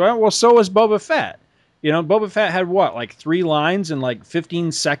series." Well, so is Boba Fett. You know, Boba Fett had what, like 3 lines and like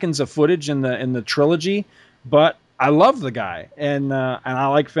 15 seconds of footage in the trilogy. But I love the guy, and I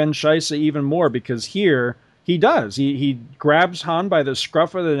like Fen Scheisse even more because here. He does. He grabs Han by the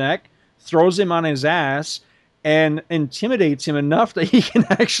scruff of the neck, throws him on his ass, and intimidates him enough that he can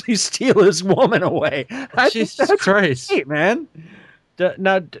actually steal his woman away. Jesus Christ, great, man!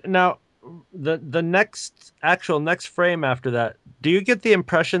 Now, the next frame after that. Do you get the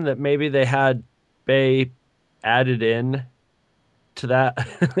impression that maybe they had Bay added in to that?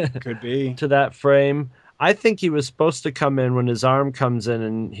 Could be to that frame. I think he was supposed to come in when his arm comes in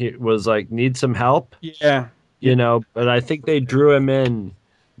and he was like, need some help. Yeah. You know, but I think they drew him in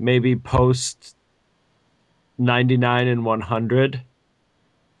maybe post 99 and 100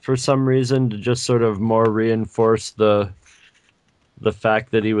 for some reason to just sort of more reinforce the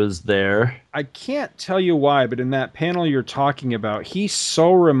fact that he was there. I can't tell you why, but in that panel you're talking about, he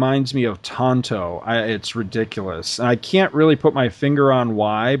so reminds me of Tonto. It's ridiculous. And I can't really put my finger on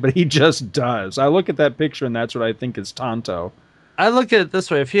why, but he just does. I look at that picture and that's what I think is Tonto. I look at it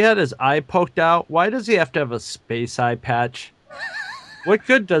this way. If he had his eye poked out, why does he have to have a space eye patch? What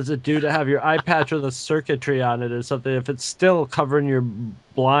good does it do to have your eye patch with a circuitry on it or something if it's still covering your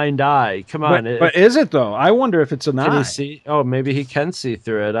blind eye? Come on. But is it, though? I wonder if it's an eye. Can he see? Oh, maybe he can see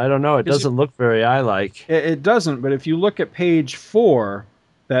through it. I don't know. It doesn't look very eye-like. It doesn't, but if you look at page 4,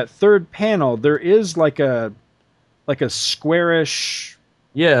 that third panel, there is like a squarish...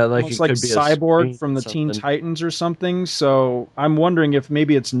 Yeah, like almost like Cyborg from the Teen Titans or something. So I'm wondering if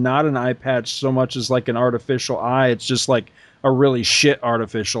maybe it's not an eye patch so much as like an artificial eye. It's just like a really shit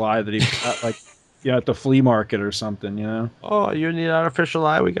artificial eye that he got like at the flea market or something, you know? Oh, you need an artificial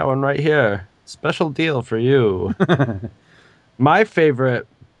eye? We got one right here. Special deal for you. My favorite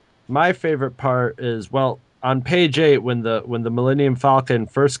part is, well, on page 8 when the Millennium Falcon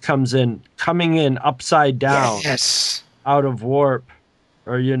first coming in upside down, yes, out of warp,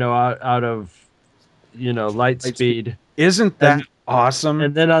 or out of light speed. Isn't that awesome?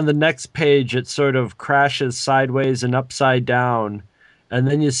 And then on the next page, it sort of crashes sideways and upside down, and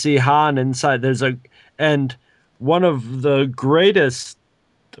then you see Han inside. And one of the greatest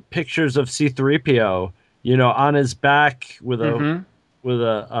pictures of C-3PO, on his back with a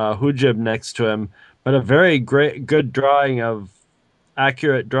hujib next to him, but a very good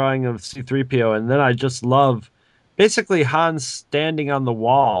accurate drawing of C-3PO. And then I just love basically Han standing on the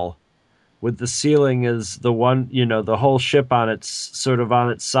wall with the ceiling is the one, the whole ship on its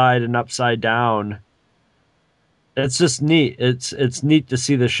side and upside down. It's just neat. It's neat to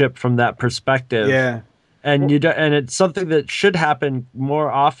see the ship from that perspective. Yeah. And and it's something that should happen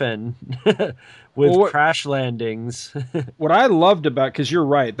more often with crash landings. What I loved about, because you're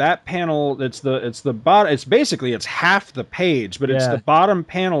right, that panel, it's the bottom. It's half the page, but it's the bottom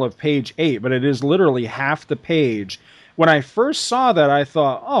panel of page 8. But it is literally half the page. When I first saw that, I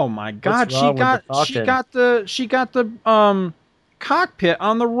thought, "Oh my God, she got the cockpit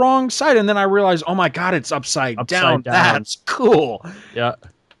on the wrong side." And then I realized, "Oh my God, it's upside down. That's cool." Yeah,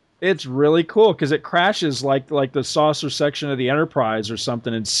 it's really cool because it crashes like the saucer section of the Enterprise or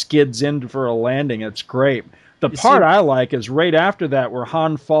something and skids in for a landing. It's great. The part I like is right after that, where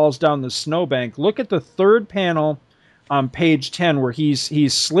Han falls down the snowbank. Look at the third panel on page 10, where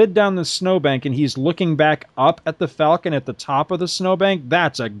he's slid down the snowbank and he's looking back up at the Falcon at the top of the snowbank.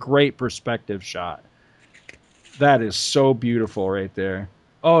 That's a great perspective shot. That is so beautiful right there.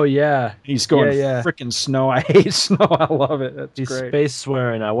 Oh yeah, he's going freaking snow. I hate snow. I love it. That's he's great. Space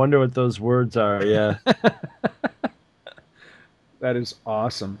swearing. I wonder what those words are. Yeah, that is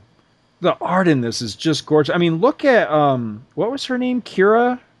awesome. The art in this is just gorgeous. I mean, look at what was her name?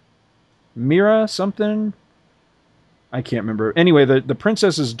 Mira something. I can't remember. Anyway, the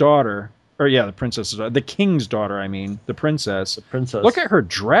princess's daughter, the king's daughter. I mean, the princess. Look at her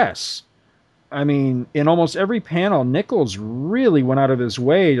dress. I mean, in almost every panel, Nichols really went out of his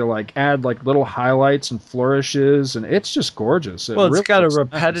way to add little highlights and flourishes, and it's just gorgeous. It's got a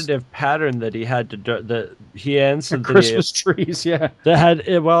repetitive pattern that he had to do. That he and Cynthia Christmas trees, yeah. That had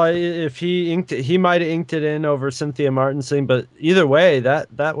if he inked it, he might have inked it in over Cynthia Martin's thing. But either way, that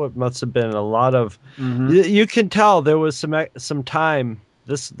must have been a lot of. Mm-hmm. You can tell there was some time.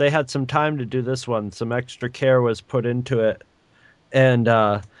 They had some time to do this one. Some extra care was put into it, and.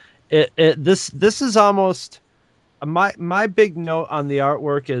 This is almost my big note on the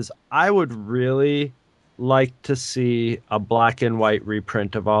artwork is I would really like to see a black and white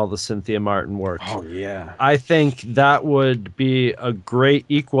reprint of all the Cynthia Martin work. Oh yeah. I think that would be a great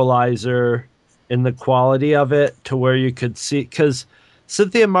equalizer in the quality of it to where you could see, because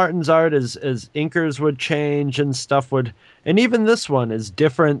Cynthia Martin's art as inkers would change and stuff and even this one is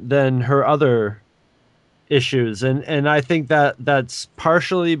different than her other issues, and I think that's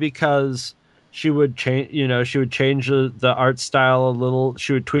partially because she would change the art style a little.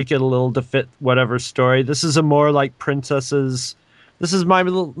 She would tweak it a little to fit whatever story. This is a more like princesses. This is My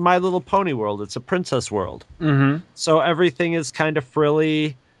Little Pony world. It's a princess world. Mm-hmm. So everything is kind of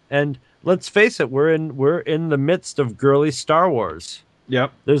frilly, and let's face it, we're in the midst of girly Star Wars.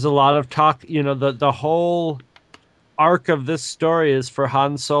 Yep. There's a lot of talk. The whole arc of this story is for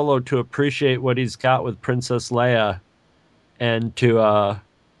Han Solo to appreciate what he's got with Princess Leia, and to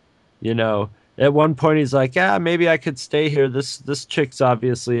at one point he's like, maybe I could stay here. This chick's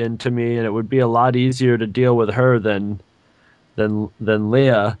obviously into me, and it would be a lot easier to deal with her than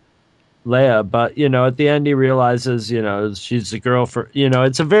Leia. But at the end he realizes she's a girl for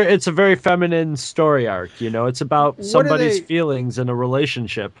it's a very feminine story arc. It's about somebody's feelings in a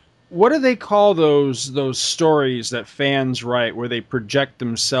relationship. What do they call those stories that fans write where they project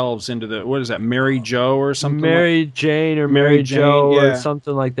themselves into what is that, Mary Jo or something? Mary Jane or Mary Jo or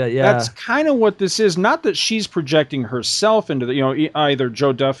something like that, yeah. That's kind of what this is. Not that she's projecting herself into either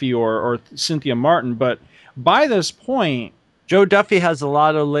Jo Duffy or Cynthia Martin, but by this point, Jo Duffy has a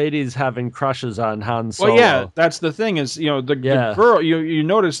lot of ladies having crushes on Han Solo. Well, yeah, that's the thing is, the girl, you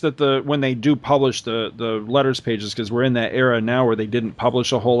notice that when they do publish the letters pages, because we're in that era now where they didn't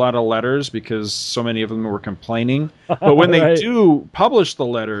publish a whole lot of letters because so many of them were complaining. But when they do publish the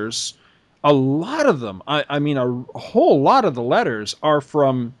letters, a lot of them, I mean, a whole lot of the letters are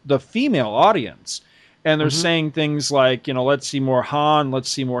from the female audience. And they're saying things like, let's see more Han, let's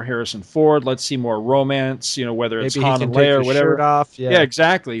see more Harrison Ford, let's see more romance, whether it's maybe Han and Leia or whatever. Shirt off. Yeah,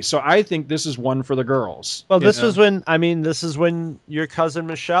 exactly. So I think this is one for the girls. Well, this is when your cousin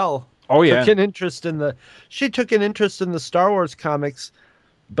Michelle took an interest in the Star Wars comics,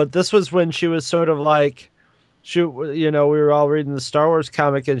 but this was when she was sort of like, we were all reading the Star Wars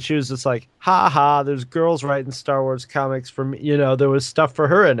comic, and she was just like, ha ha, there's girls writing Star Wars comics for me. There was stuff for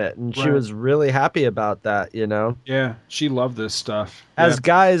her in it, and she was really happy about that, Yeah, she loved this stuff. As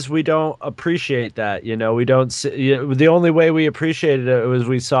guys, we don't appreciate that, we don't see, the only way we appreciated it was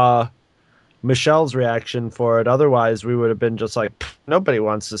we saw Michelle's reaction for it. Otherwise, we would have been just like, nobody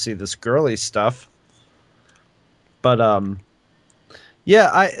wants to see this girly stuff. But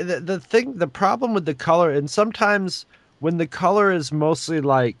yeah, the problem with the color, and sometimes when the color is mostly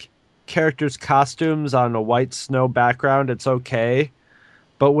like characters' costumes on a white snow background, it's okay.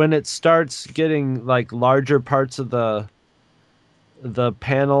 But when it starts getting like larger parts of the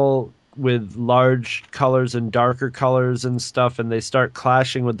panel with large colors and darker colors and stuff, and they start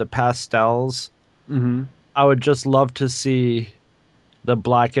clashing with the pastels, I would just love to see the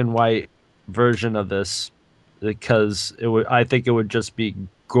black and white version of this, because I think it would just be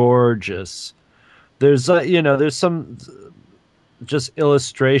gorgeous. There's there's some just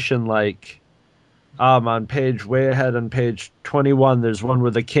illustration like on page way ahead on page 21. There's one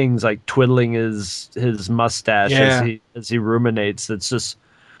where the king's like twiddling his mustache as he ruminates. It's just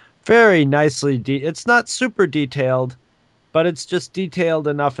very nicely it's not super detailed, but it's just detailed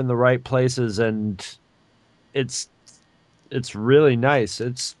enough in the right places, and it's really nice.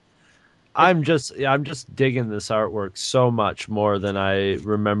 I'm just digging this artwork so much more than I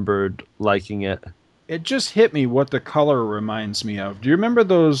remembered liking it. It just hit me what the color reminds me of. Do you remember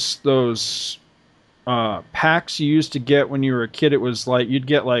those packs you used to get when you were a kid? It was like you'd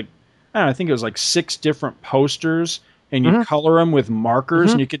get like, I don't know, I think it was like 6 different posters, and you'd color them with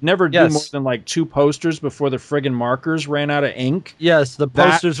markers, and you could never do more than like 2 posters before the friggin' markers ran out of ink. Yes, the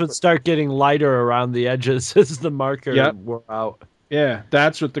posters would start getting lighter around the edges as the marker wore out. Yeah,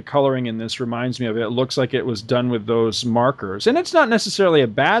 that's what the coloring in this reminds me of. It looks like it was done with those markers, and it's not necessarily a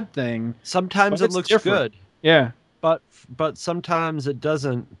bad thing. Sometimes it looks good. Yeah, but sometimes it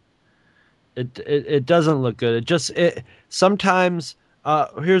doesn't. It doesn't look good. Sometimes.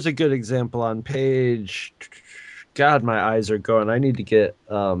 Here's a good example on page. God, my eyes are going. I need to get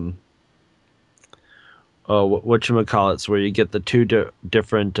whatchamacallits, where you get the 2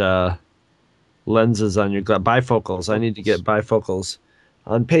 different lenses on your bifocals. I need to get bifocals.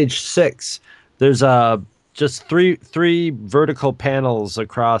 On page 6, there's just three vertical panels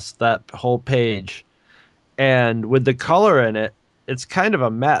across that whole page, and with the color in it, it's kind of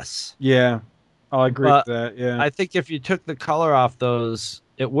a mess. Yeah, I'll agree with that. Yeah, I think if you took the color off those,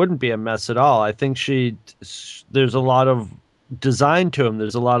 it wouldn't be a mess at all. I think there's a lot of design to them.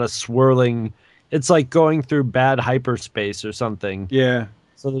 There's a lot of swirling. It's like going through bad hyperspace or something. Yeah.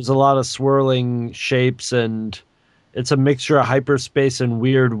 So there's a lot of swirling shapes, and it's a mixture of hyperspace and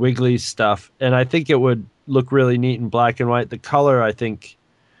weird wiggly stuff. And I think it would look really neat in black and white. The color, I think,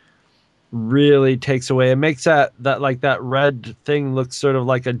 really takes away. It makes that red thing look sort of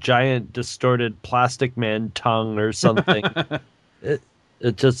like a giant distorted Plastic Man tongue or something.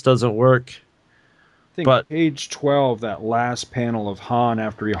 It just doesn't work. I think page 12, that last panel of Han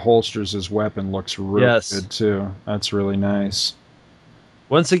after he holsters his weapon, looks really good too. That's really nice.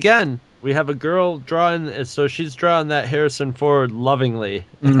 Once again, we have a girl drawing, so she's drawing that Harrison Ford lovingly.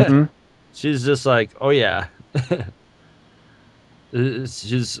 She's just like, oh yeah.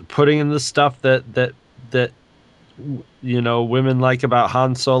 She's putting in the stuff that women like about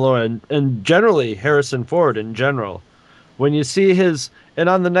Han Solo and generally Harrison Ford in general. When you see and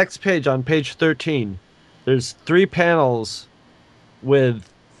on the next page, on page 13, there's 3 panels with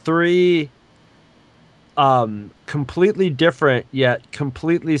 3 completely different yet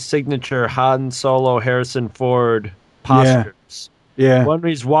completely signature Han Solo Harrison Ford postures. Yeah. One where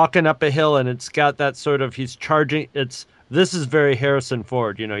he's walking up a hill, and it's got that sort of, he's charging. This is very Harrison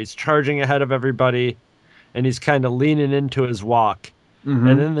Ford. He's charging ahead of everybody, and he's kind of leaning into his walk.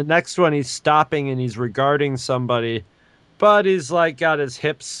 And then the next one, he's stopping and he's regarding somebody, but he's like got his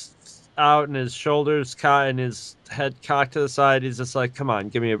hips out and his shoulders caught and his head cocked to the side. He's just like, come on,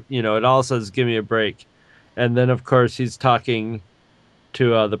 give me it all says, give me a break. And then, of course, he's talking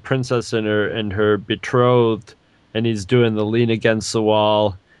to the princess and her betrothed, and he's doing the lean against the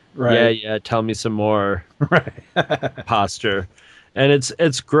wall. Right. Yeah, tell me some more. Right. Posture. And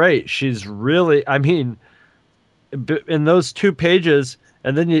it's great. She's really, I mean, in those 2 pages,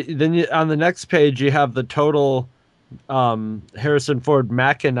 and then you on the next page, you have the total Harrison Ford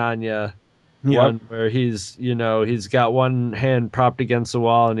Machinania one where he's got one hand propped against the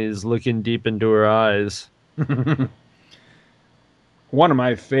wall and he's looking deep into her eyes. One of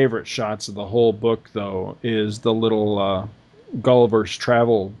my favorite shots of the whole book, though, is the little Gulliver's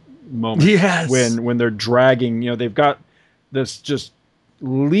Travel moment. Yes. When they're dragging, they've got this just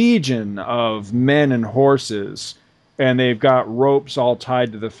legion of men and horses, and they've got ropes all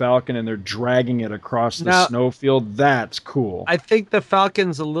tied to the Falcon, and they're dragging it across the snowfield. That's cool. I think the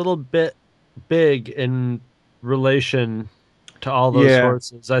Falcon's a little bit big in relation to all those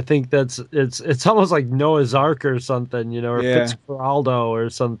horses. I think it's almost like Noah's Ark or something, or Fitzcarraldo or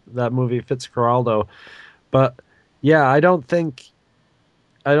that movie Fitzcarraldo. But yeah, I don't think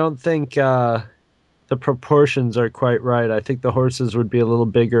the proportions are quite right. I think the horses would be a little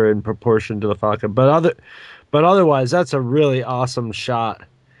bigger in proportion to the falcon. But otherwise, that's a really awesome shot.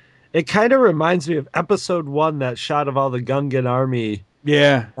 It kind of reminds me of episode 1, that shot of all the Gungan army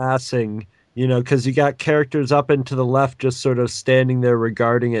passing, because you got characters up and to the left just sort of standing there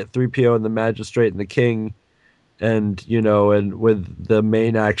regarding it, 3PO and the magistrate and the king, and, and with the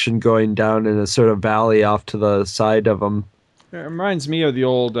main action going down in a sort of valley off to the side of them. It reminds me of the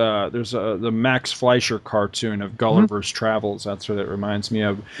old, there's the Max Fleischer cartoon of Gulliver's Travels. That's what it reminds me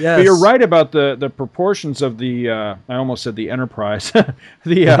of. Yes. But you're right about the proportions of the, I almost said the Enterprise,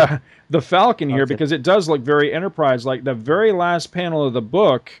 the Falcon here, because it does look very Enterprise. Like the very last panel of the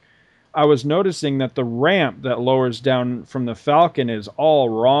book, I was noticing that the ramp that lowers down from the Falcon is all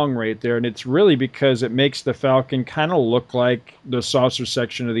wrong right there, and it's really because it makes the Falcon kind of look like the saucer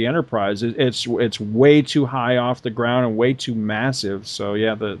section of the Enterprise. It's way too high off the ground and way too massive. So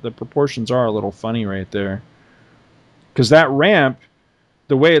yeah, the proportions are a little funny right there. Because that ramp,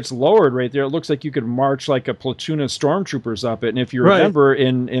 the way it's lowered right there, it looks like you could march like a platoon of stormtroopers up it. And if you remember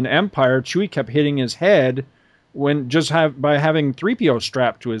in Empire, Chewie kept hitting his head by having 3PO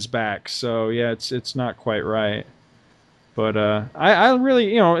strapped to his back. So yeah, it's not quite right. But I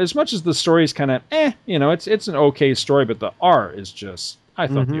really, as much as the story is kind of it's an okay story, but the art is just, I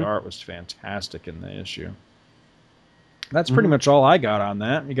thought the art was fantastic in the issue. That's pretty much all I got on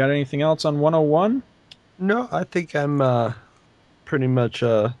that. You got anything else on 101? No, I think I'm pretty much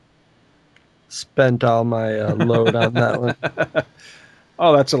spent all my load on that one.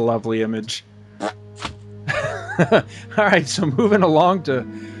 Oh, that's a lovely image. All right, so moving along to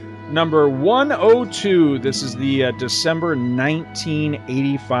number 102. This is the December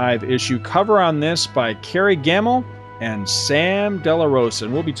 1985 issue. Cover on this by Kerry Gamble and Sam De La Rosa.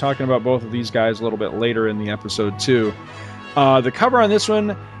 And we'll be talking about both of these guys a little bit later in the episode, too. The cover on this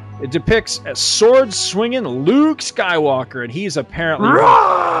one, it depicts a sword-swinging Luke Skywalker, and he's apparently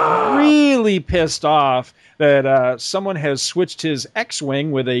really pissed off that someone has switched his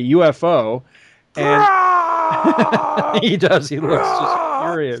X-Wing with a UFO. And he does. He looks just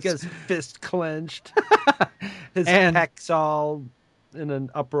furious. He's got his fist clenched. His pecs all in an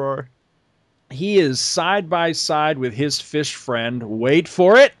uproar. He is side by side with his fish friend. Wait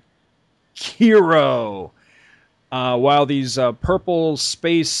for it, Kiro. While these purple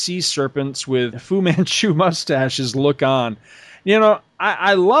space sea serpents with Fu Manchu mustaches look on.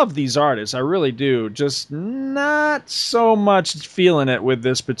 I love these artists. I really do. Just not so much feeling it with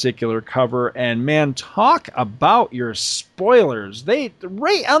this particular cover. And man, talk about your spoilers. They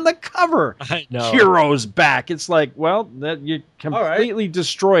right on the cover. I know. Kiro's back. It's like, well, that you completely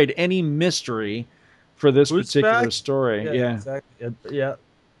destroyed any mystery for this particular story. Yeah. Exactly. Yeah.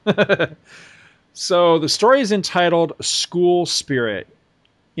 So the story is entitled School Spirit.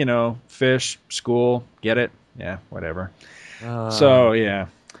 Fish, school, get it? Yeah, whatever. So, yeah.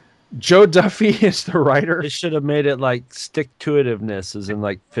 Joe Duffy is the writer. They should have made it like stick-to-itiveness, as in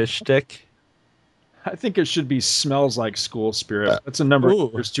like fish stick. I think it should be Smells Like School Spirit. That's a number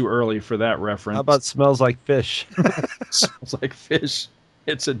of years too early for that reference. How about Smells Like Fish? Smells like fish.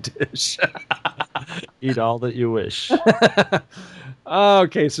 It's a dish. Eat all that you wish.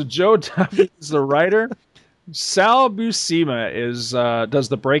 Okay, so Joe Duffy is the writer. Sal Buscema does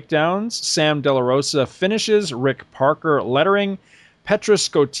the breakdowns. Sam De La Rosa finishes. Rick Parker lettering. Petra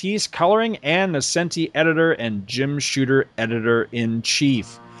Scotese coloring. Ann Nesenti editor. And Jim Shooter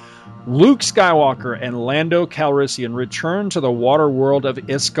editor-in-chief. Luke Skywalker and Lando Calrissian return to the water world of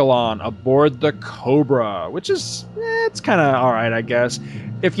Iskalon aboard the Cobra, which is, it's kind of all right, I guess.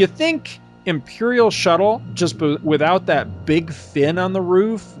 If you think Imperial shuttle, just without that big fin on the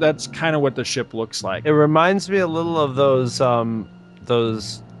roof, that's kind of what the ship looks like. It reminds me a little of those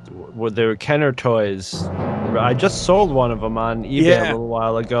what they were Kenner toys. I just sold one of them on eBay a little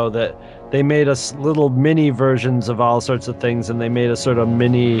while ago. That they made us little mini versions of all sorts of things, and they made a sort of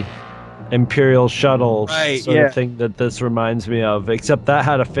mini Imperial shuttle sort of thing that this reminds me of. Except that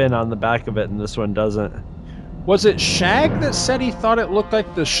had a fin on the back of it, and this one doesn't. Was it Shag that said he thought it looked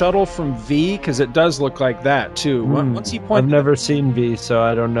like the shuttle from V? Because it does look like that, too. Once he pointed... I've never seen V, so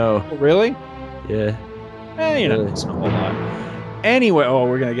I don't know. Oh, really? Yeah. It's not a whole lot. Anyway,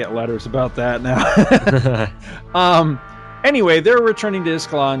 we're going to get letters about that now. Anyway, they're returning to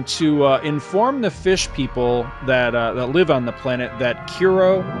Iskalon to inform the fish people that live on the planet that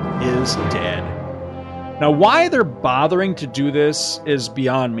Kiro is dead. Now, why they're bothering to do this is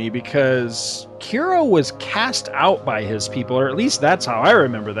beyond me, because Kiro was cast out by his people, or at least that's how I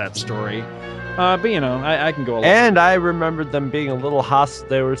remember that story. But, you know, I can go along. And I remembered them being a little hostile.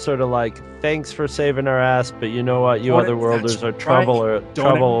 They were sort of like, thanks for saving our ass, but you know what? You otherworlders are trouble. Or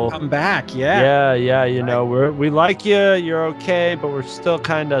trouble. Come back, yeah. Yeah, you know, we like you, you're okay, but we're still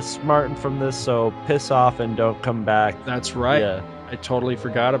kind of smarting from this, so piss off and don't come back. That's right. Yeah. I totally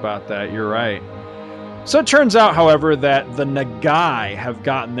forgot about that. You're right. So it turns out, however, that the Nagai have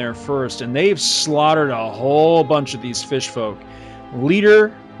gotten there first, and they've slaughtered a whole bunch of these fish folk.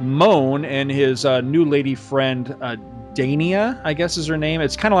 Leader Moan and his new lady friend, Dania, I guess is her name.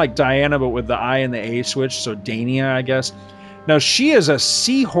 It's kind of like Diana, but with the I and the A switch, so Dania, I guess. Now, she is a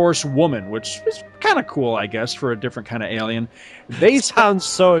seahorse woman, which is kind of cool, I guess, for a different kind of alien. They sound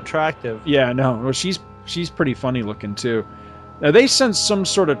so attractive. Yeah, no, well, she's pretty funny looking, too. Now, they sense some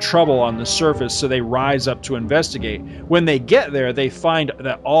sort of trouble on the surface, so they rise up to investigate. When they get there, they find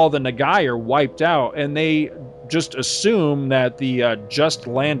that all the Nagai are wiped out, and they just assume that the just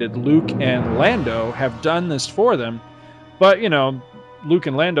landed Luke and Lando have done this for them. But, you know, Luke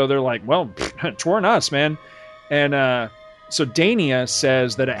and Lando, they're like, well, twern us, man. And so Dania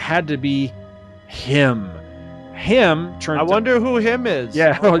says that it had to be him. Him turns I wonder who him is.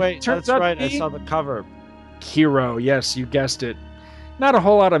 Yeah, oh, wait, turns that's out right. to I be saw the cover. Kiro, yes, you guessed it. Not a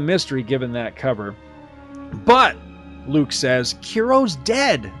whole lot of mystery given that cover. But, Luke says, Kiro's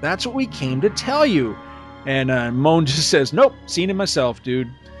dead. That's what we came to tell you. And Moan just says, nope, seen it myself,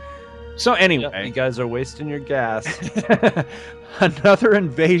 dude. So anyway. Yep, you guys are wasting your gas. Another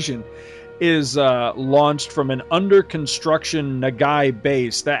invasion is launched from an under-construction Nagai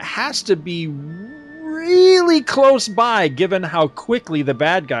base that has to be really close by, given how quickly the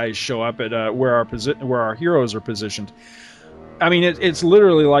bad guys show up at where our heroes are positioned. I mean, it's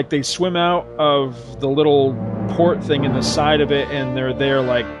literally like they swim out of the little port thing in the side of it, and they're there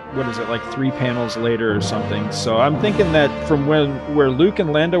like, what is it, like 3 panels later or something. So I'm thinking that from where Luke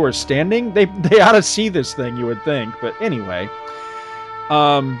and Lando are standing, they ought to see this thing, you would think. But anyway,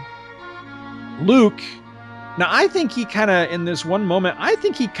 Luke. Now, I think he kind of, in this one moment, I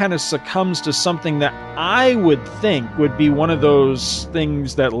think he kind of succumbs to something that I would think would be one of those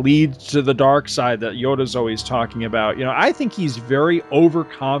things that leads to the dark side that Yoda's always talking about. You know, I think he's very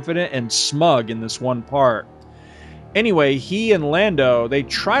overconfident and smug in this one part. Anyway, he and Lando, they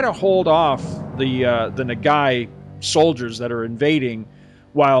try to hold off the Nagai soldiers that are invading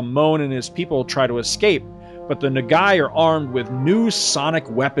while Moan and his people try to escape. But the Nagai are armed with new sonic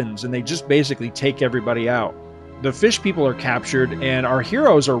weapons, and they just basically take everybody out. The fish people are captured, and our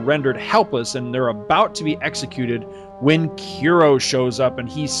heroes are rendered helpless, and they're about to be executed when Kiro shows up, and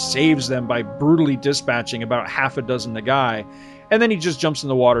he saves them by brutally dispatching about half a dozen Nagai, and then he just jumps in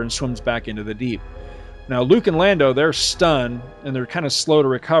the water and swims back into the deep. Now, Luke and Lando, they're stunned, and they're kind of slow to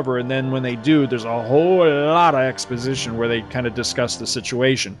recover, and then when they do, there's a whole lot of exposition where they kind of discuss the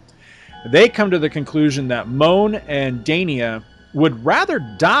situation. They come to the conclusion that Moan and Dania would rather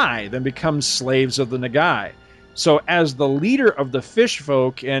die than become slaves of the Nagai. So as the leader of the fish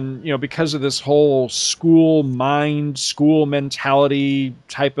folk, and, you know, because of this whole school mentality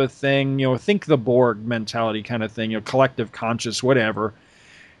type of thing, you know, think the Borg mentality kind of thing, you know, collective conscious, whatever.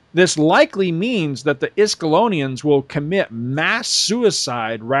 This likely means that the Iskalonians will commit mass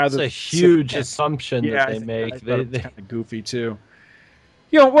suicide rather than... It's a huge assumption that they make. They're kind of goofy, too.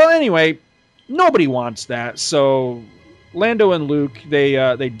 You know, well, anyway, nobody wants that, so Lando and Luke,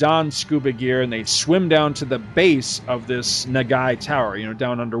 they don scuba gear and they swim down to the base of this Nagai tower, you know,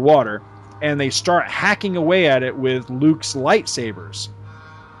 down underwater, and they start hacking away at it with Luke's lightsabers.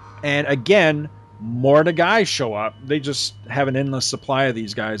 And again, more Nagai show up. They just have an endless supply of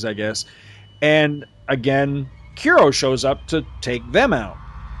these guys, I guess. And again, Kiro shows up to take them out.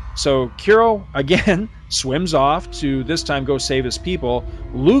 So Kiro, again, swims off to this time go save his people.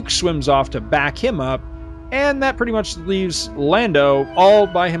 Luke swims off to back him up, and that pretty much leaves Lando all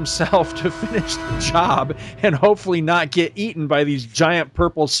by himself to finish the job and hopefully not get eaten by these giant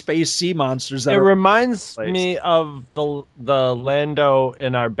purple space sea monsters. It reminds me of the Lando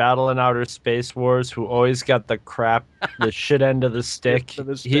in our Battle in Outer Space Wars, who always got the shit end of the stick.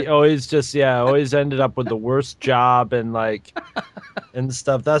 He always always ended up with the worst job and and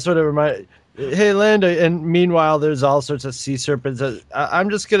stuff. That's what it reminds. Hey, Lando, and meanwhile, there's all sorts of sea serpents. I'm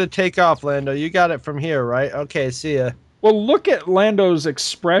just going to take off, Lando. You got it from here, right? Okay, see ya. Well, look at Lando's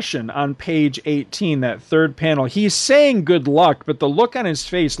expression on page 18, that third panel. He's saying good luck, but the look on his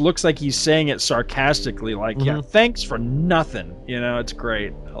face looks like he's saying it sarcastically, like, yeah, thanks for nothing. You know, it's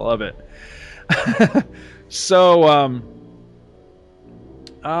great. I love it. So,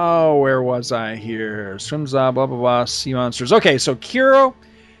 Oh, where was I here? Swims, blah, blah, blah, sea monsters. Okay, so Kuro,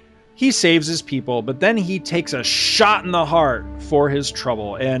 he saves his people, but then he takes a shot in the heart for his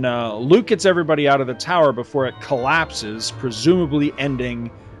trouble. And Luke gets everybody out of the tower before it collapses, presumably ending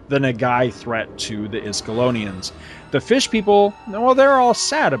the Nagai threat to the Iskalonians. The fish people, well, they're all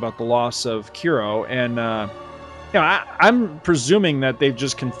sad about the loss of Kuro, and I'm presuming that they've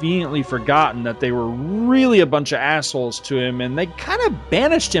just conveniently forgotten that they were really a bunch of assholes to him, and they kind of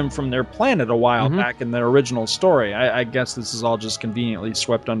banished him from their planet a while back in the original story. I guess this is all just conveniently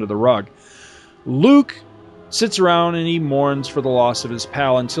swept under the rug. Luke sits around and he mourns for the loss of his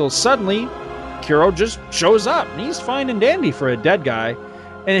pal until suddenly Kuro just shows up, and he's fine and dandy for a dead guy.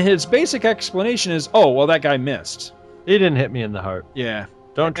 And his basic explanation is, oh, well, that guy missed. He didn't hit me in the heart. Yeah.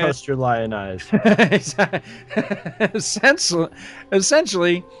 Don't trust your lying eyes.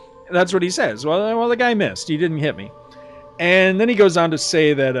 Essentially, that's what he says. Well, the guy missed. He didn't hit me. And then he goes on to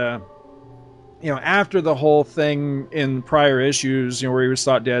say that, after the whole thing in prior issues, where he was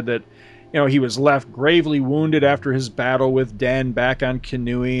thought dead, that, he was left gravely wounded after his battle with Dan back on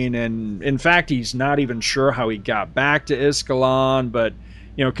canoeing. And in fact, he's not even sure how he got back to Iskalon, but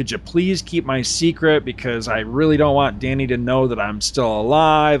could you please keep my secret, because I really don't want Danny to know that I'm still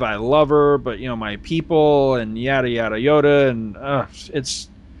alive. I love her, but my people, and yada yada yada, and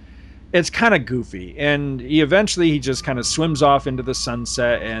it's kind of goofy. And he just kind of swims off into the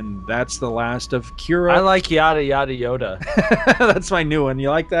sunset, and that's the last of Kuro. I like yada yada yoda. That's my new one.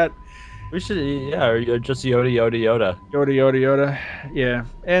 You like that? We should, or just Yoda Yoda Yoda. Yoda Yoda Yoda. Yeah,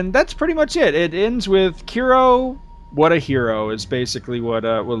 and that's pretty much it. It ends with Kuro. What a hero is basically what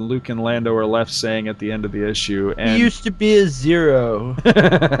Luke and Lando are left saying at the end of the issue. And he used to be a zero.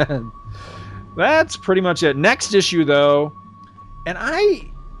 That's pretty much it. Next issue, though, and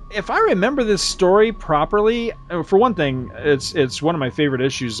if I remember this story properly, for one thing, it's one of my favorite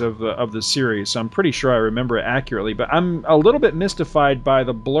issues of the series, so I'm pretty sure I remember it accurately. But I'm a little bit mystified by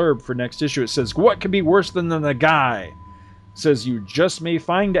the blurb for next issue. It says, "What could be worse than the Nagai?" Says you just may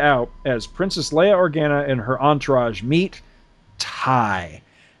find out as Princess Leia Organa and her entourage meet Tai.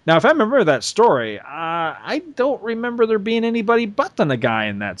 Now, if I remember that story, I don't remember there being anybody but the Nagai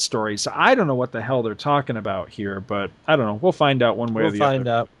in that story, so I don't know what the hell they're talking about here, but I don't know. We'll find out one way or the other. We'll find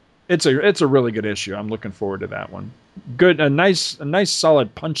out. It's a really good issue. I'm looking forward to that one. Good, a nice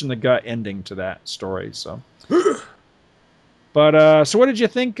solid punch in the gut ending to that story. So, but so what did you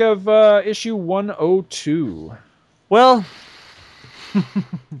think of issue 102? Well,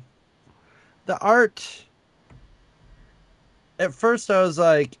 the art, at first I was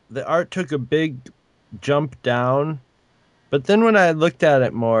like, the art took a big jump down, but then when I looked at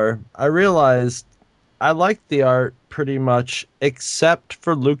it more, I realized I liked the art pretty much, except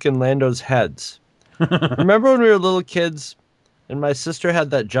for Luke and Lando's heads. Remember when we were little kids, and my sister had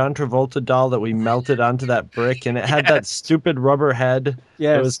that John Travolta doll that we melted onto that brick, and it had that stupid rubber head?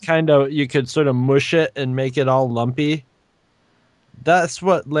 Yes. It was kind of, you could sort of mush it and make it all lumpy. That's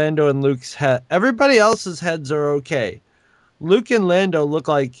what Lando and Luke's head. Everybody else's heads are okay. Luke and Lando look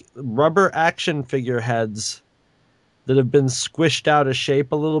like rubber action figure heads that have been squished out of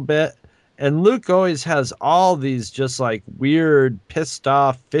shape a little bit. And Luke always has all these just like weird, pissed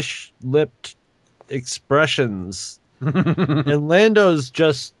off, fish-lipped expressions. And Lando's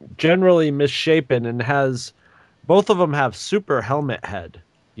just generally misshapen and has, both of them have super helmet head,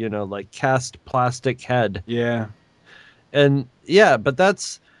 like cast plastic head. Yeah. And yeah, but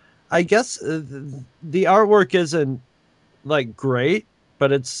that's, I guess the artwork isn't like great,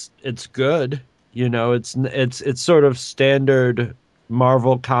 but it's good. It's sort of standard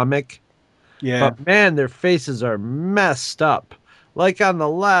Marvel comic. Yeah. But man, their faces are messed up. Like on the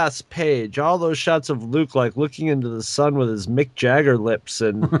last page, all those shots of Luke like looking into the sun with his Mick Jagger lips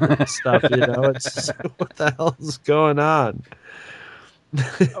and stuff, It's just, what the hell is going on?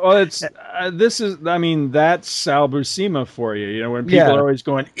 Well, that's Sal Buscema for you. When people are always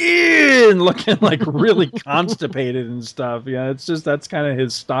going and looking like really constipated and stuff. That's kind of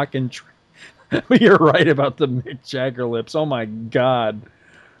his stock and You're right about the Mick Jagger lips. Oh my God.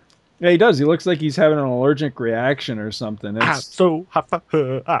 Yeah, he does. He looks like he's having an allergic reaction or something. I'm so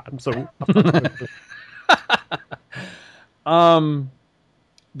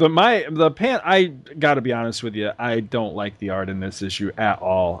I gotta be honest with you, I don't like the art in this issue at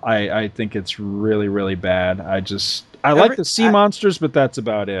all. I think it's really, really bad. I like the sea monsters, but that's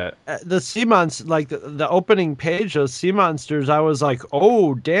about it. The sea monsters, like the opening page, those sea monsters, I was like,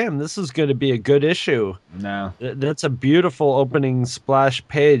 oh, damn, this is going to be a good issue. No. That's a beautiful opening splash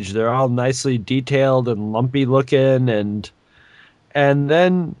page. They're all nicely detailed and lumpy looking. And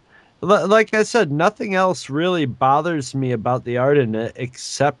then Like I said, nothing else really bothers me about the art in it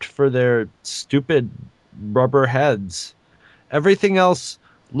except for their stupid rubber heads. Everything else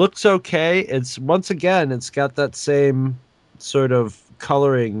looks okay. It's once again, it's got that same sort of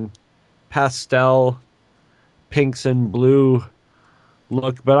coloring, pastel, pinks and blue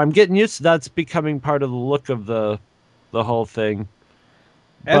look, but I'm getting used to that's becoming part of the look of the whole thing.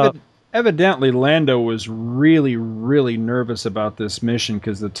 Evidently, Lando was really, really nervous about this mission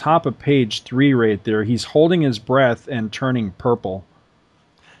because the top of page 3 right there, he's holding his breath and turning purple.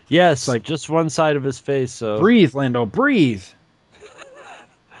 Yes, like just one side of his face. So breathe, Lando, breathe.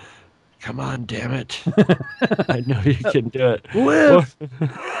 Come on, damn it! I know you can do it. Live.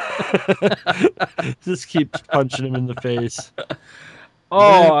 Just keeps punching him in the face.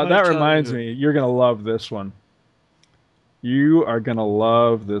 Oh, that reminds me. You're gonna love this one. You are going to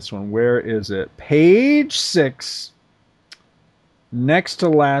love this one. Where is it? Page 6. Next to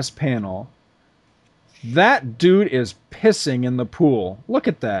last panel. That dude is pissing in the pool. Look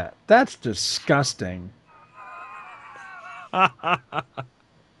at that. That's disgusting. That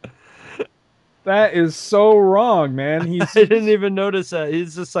is so wrong, man. I didn't even notice that.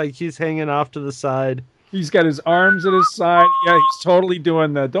 He's just like, he's hanging off to the side. He's got his arms at his side. Yeah, he's totally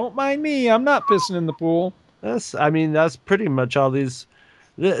doing that. Don't mind me. I'm not pissing in the pool. That's pretty much all these.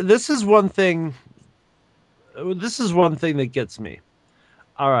 This is one thing. This is one thing that gets me.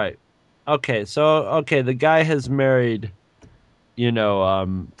 All right. Okay. So, the guy has married,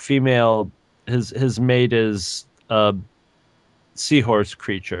 female. His mate is a seahorse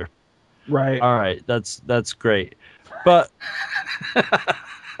creature. Right. All right. That's great. But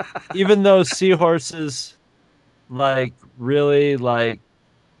even though seahorses, really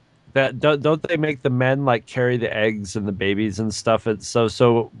that don't they make the men carry the eggs and the babies and stuff? It's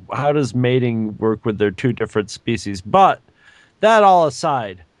so how does mating work with their two different species? But that all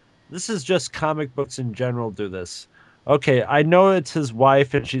aside, this is just comic books in general do this. Okay, I know it's his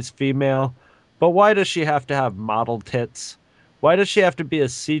wife and she's female, but why does she have to have model tits? Why does she have to be a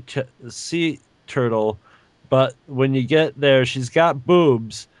sea turtle? But when you get there, she's got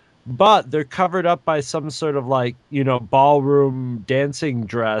boobs. But they're covered up by some sort of ballroom dancing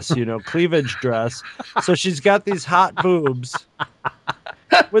dress, cleavage dress. So she's got these hot boobs.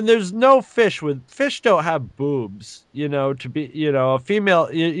 When there's no fish don't have boobs, to be, a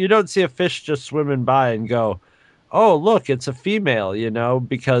female, you don't see a fish just swimming by and go, oh, look, it's a female,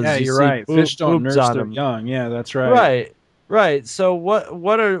 because you're right. Fish don't nurse their young. Yeah, that's right. Right. So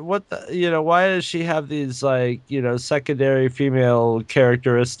why does she have these secondary female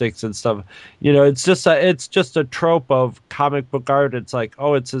characteristics and stuff? It's just a trope of comic book art. It's like,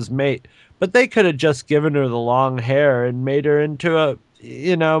 oh, it's his mate, but they could have just given her the long hair and made her into a,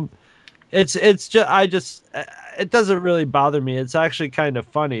 it's just it doesn't really bother me. It's actually kind of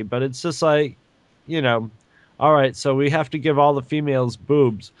funny, but it's just all right, so we have to give all the females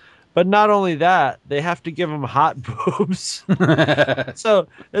boobs. But not only that, they have to give them hot boobs. So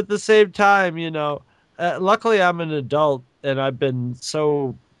at the same time, luckily I'm an adult and I've been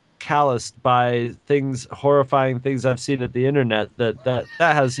so calloused by horrifying things I've seen at the internet that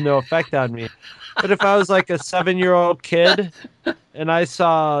has no effect on me. But if I was like a 7-year-old kid and I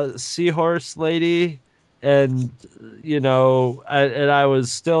saw Seahorse Lady and, and I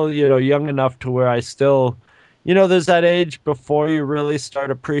was still, young enough to where I still... there's that age before you really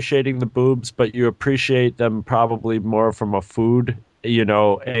start appreciating the boobs, but you appreciate them probably more from a food,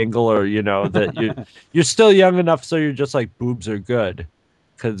 angle, or, that you're still young enough. So you're just like, boobs are good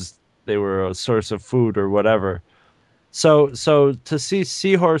because they were a source of food or whatever. So to see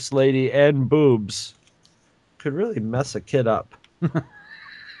Seahorse Lady and boobs could really mess a kid up.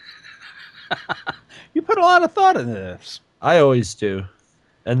 You put a lot of thought into this. I always do.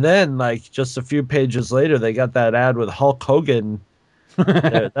 And then, just a few pages later, they got that ad with Hulk Hogan.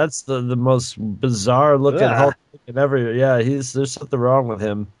 That's the most bizarre looking Hulk Hogan ever. Yeah, there's something wrong with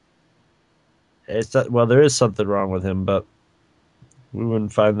him. There is something wrong with him, but we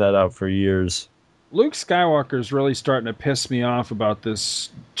wouldn't find that out for years. Luke Skywalker's really starting to piss me off about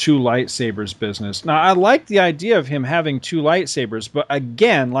this 2 lightsabers business. Now, I like the idea of him having 2 lightsabers, but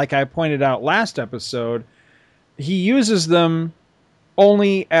again, like I pointed out last episode, he uses them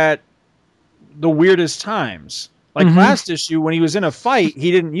only at the weirdest times. Last issue, when he was in a fight,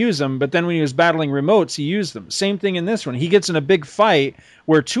 he didn't use them, but then when he was battling remotes, he used them. Same thing in this one. He gets in a big fight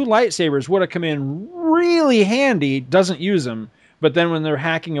where 2 lightsabers would have come in really handy, doesn't use them, but then when they're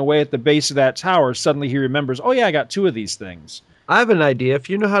hacking away at the base of that tower, suddenly he remembers, oh yeah, I got 2 of these things. I have an idea. If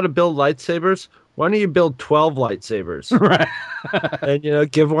you know how to build lightsabers, why don't you build 12 lightsabers? Right.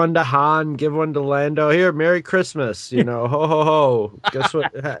 And, give one to Han, give one to Lando. Here, Merry Christmas, ho, ho, ho. Guess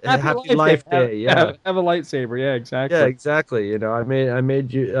what? Happy Life Day. Yeah. Have a lightsaber. Yeah, exactly. Yeah, exactly. I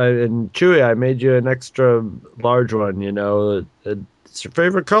made you, and Chewie, I made you an extra large one, it's your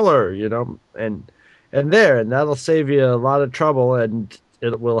favorite color, and that'll save you a lot of trouble, and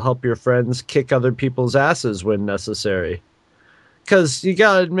it will help your friends kick other people's asses when necessary. Because you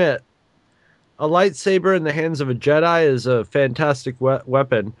gotta admit, a lightsaber in the hands of a Jedi is a fantastic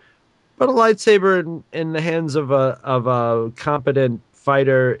weapon, but a lightsaber in the hands of a competent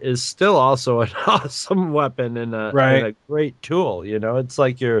fighter is still also an awesome weapon and a great tool. It's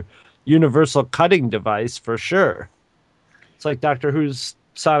like your universal cutting device for sure. It's like Doctor Who's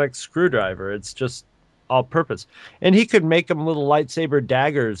sonic screwdriver. It's just all purpose. And he could make them little lightsaber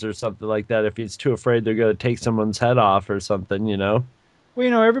daggers or something like that if he's too afraid they're going to take someone's head off or something,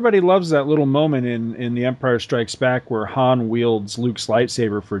 Well, everybody loves that little moment in The Empire Strikes Back where Han wields Luke's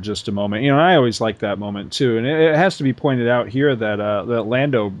lightsaber for just a moment. I always like that moment too. And it has to be pointed out here that that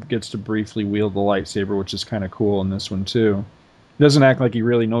Lando gets to briefly wield the lightsaber, which is kind of cool in this one too. He doesn't act like he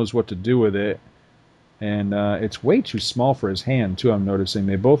really knows what to do with it. And it's way too small for his hand too, I'm noticing.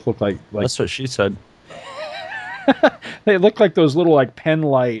 They both look like That's what she said. They look like those little pen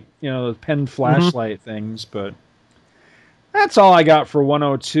light, those pen flashlight things, but that's all I got for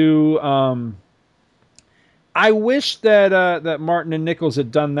 102. I wish that Martin and Nichols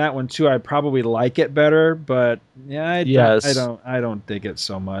had done that one too. I'd probably like it better, but yeah, I don't dig it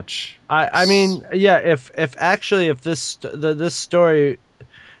so much. I mean, yeah, if this story,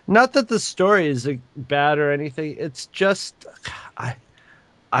 not that the story is bad or anything, it's just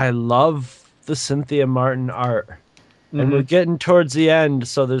I love the Cynthia Martin art. And we're getting towards the end,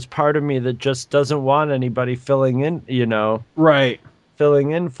 so there's part of me that just doesn't want anybody filling in,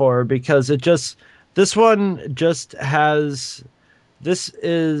 filling in for her, because this one just has,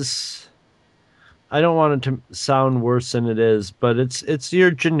 I don't want it to sound worse than it is, but it's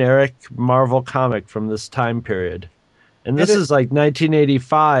your generic Marvel comic from this time period. And this is like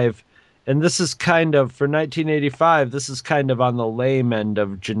 1985, and this is kind of, for 1985, this is kind of on the lame end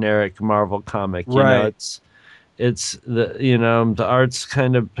of generic Marvel comic. It's the art's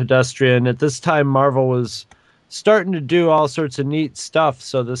kind of pedestrian. At this time, Marvel was starting to do all sorts of neat stuff.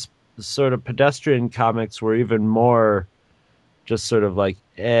 So this sort of pedestrian comics were even more just sort of like,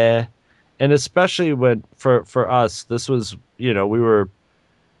 eh. And especially when for us, this was, we were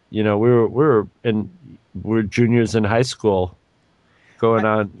juniors in high school, going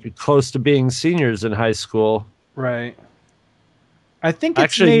on close to being seniors in high school. Right. I think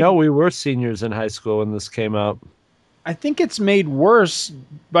we were seniors in high school when this came out. I think it's made worse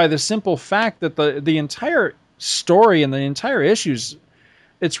by the simple fact that the entire story and the entire issues,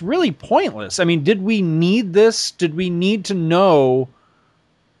 it's really pointless. I mean, did we need this? Did we need to know,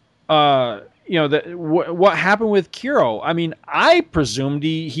 what happened with Kiro? I mean, I presumed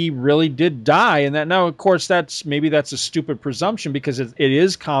he really did die, and that now, of course, that's a stupid presumption because it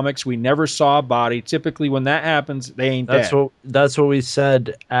is comics. We never saw a body. Typically, when that happens, they ain't dead. That's what we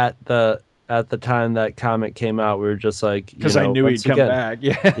said at the time that comic came out. We were just like, because I knew he'd come back.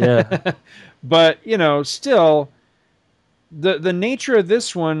 Yeah. But still, the nature of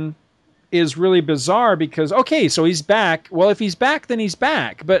this one is really bizarre because, okay, so he's back. Well, if he's back, then he's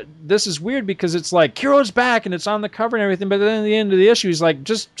back. But this is weird because it's like, Kiro's back and it's on the cover and everything. But then at the end of the issue, he's like,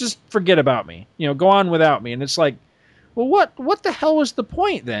 just forget about me. Go on without me. And it's like, well, what the hell was the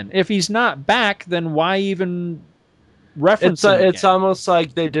point then? If he's not back, then why even reference him again? It's almost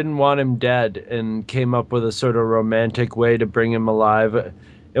like they didn't want him dead and came up with a sort of romantic way to bring him alive.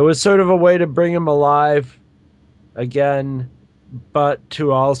 It was sort of a way to bring him alive again, but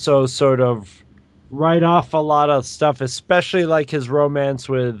to also sort of write off a lot of stuff, especially like his romance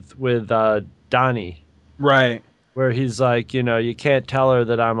with Donnie. Right. Where he's like, you can't tell her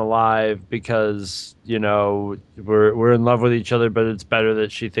that I'm alive because, we're in love with each other, but it's better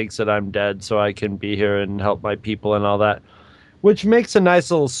that she thinks that I'm dead so I can be here and help my people and all that. Which makes a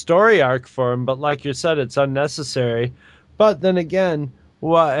nice little story arc for him, but like you said, it's unnecessary. But then again,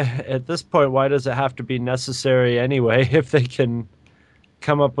 at this point, why does it have to be necessary anyway if they can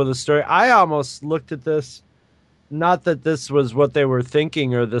come up with a story? I almost looked at this, not that this was what they were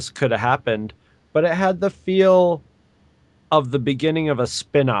thinking or this could have happened, but it had the feel of the beginning of a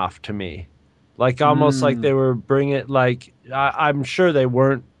spin-off to me. Like almost like they were bringing, like, I'm sure they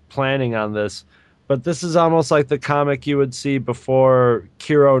weren't planning on this, but this is almost like the comic you would see before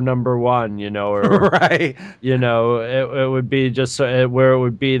Kiro #1, or right. It would be just where it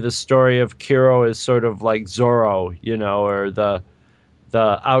would be the story of Kiro is sort of like Zorro, or the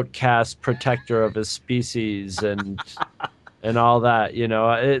outcast protector of his species, and and all that.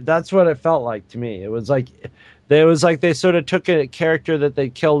 That's what it felt like to me. It was like they sort of took a character that they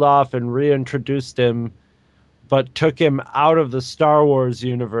killed off and reintroduced him, but took him out of the Star Wars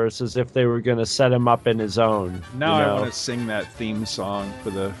universe as if they were going to set him up in his own. Now I want to sing that theme song for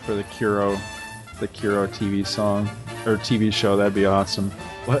the Kiro TV song or TV show. That'd be awesome.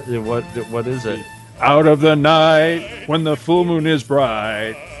 What is it? Out of the night, when the full moon is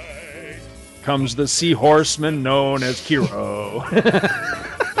bright, comes the sea horseman known as Kiro.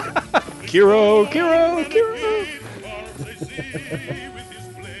 Kiro.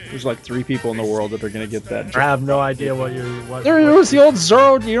 There's like 3 people in the world that are going to get that. I have no idea what. There was the old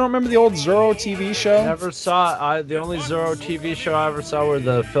Zorro. You don't remember the old Zorro TV show? Never saw it. The only Zorro TV show I ever saw were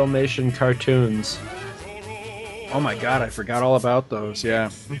the Filmation cartoons. Oh my god, I forgot all about those. Yeah,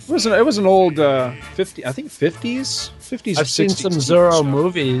 it was an old 50s. I've seen some Zorro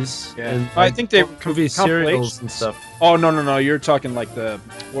movies. Yeah, and I think they movie serials and stuff. Oh no, you're talking like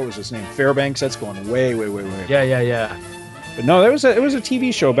what was his name? Fairbanks. That's going way. Yeah. But no, it was a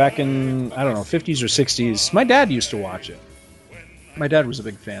TV show back in, I don't know, 50s or 60s. My dad used to watch it. My dad was a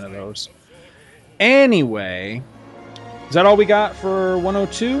big fan of those. Anyway, is that all we got for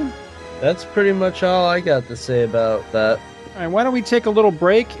 102? That's pretty much all I got to say about that. All right, why don't we take a little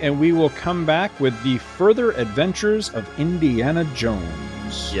break and we will come back with the further adventures of Indiana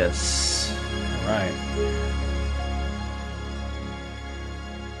Jones. Yes. All right.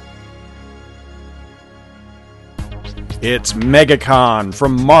 It's MegaCon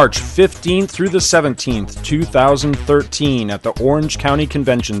from March 15th through the 17th, 2013 at the Orange County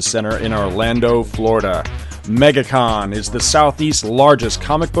Convention Center in Orlando, Florida. MegaCon is the Southeast's largest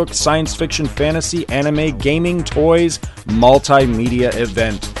comic book, science fiction, fantasy, anime, gaming, toys, multimedia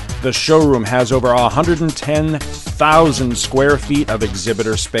event. The showroom has over 110,000 square feet of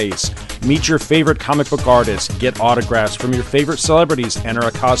exhibitor space. Meet your favorite comic book artists, get autographs from your favorite celebrities, enter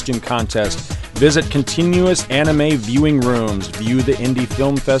a costume contest, visit continuous anime viewing rooms, view the Indie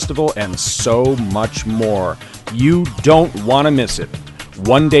Film Festival, and so much more. You don't want to miss it.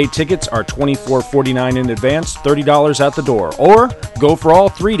 One-day tickets are $24.49 in advance, $30 at the door. Or go for all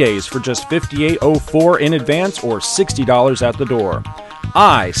 3 days for just $58.04 in advance or $60 at the door.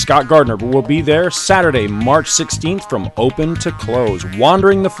 I, Scott Gardner, will be there Saturday, March 16th from open to close,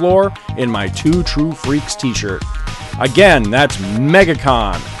 wandering the floor in my Two True Freaks t-shirt. Again, that's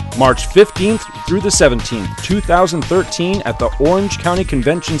MegaCon, March 15th through the 17th, 2013 at the Orange County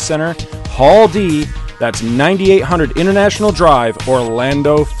Convention Center, Hall D. That's 9800 International Drive,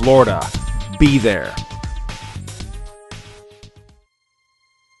 Orlando, Florida. Be there.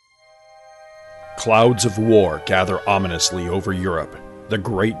 Clouds of war gather ominously over Europe. The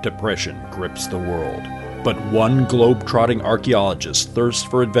Great Depression grips the world. But one globe-trotting archaeologist's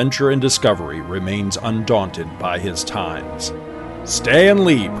thirst for adventure and discovery remains undaunted by his times. Stan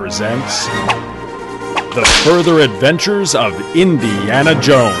Lee presents The Further Adventures of Indiana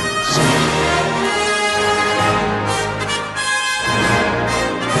Jones.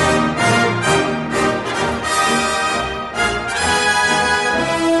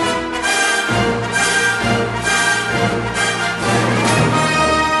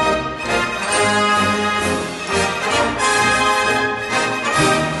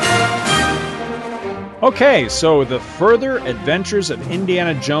 Okay, so The Further Adventures of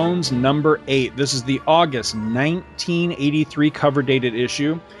Indiana Jones number 8. This is the August 1983 cover dated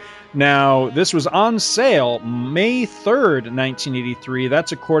issue. Now, this was on sale May 3rd, 1983.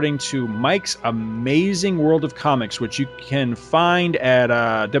 That's according to Mike's Amazing World of Comics, which you can find at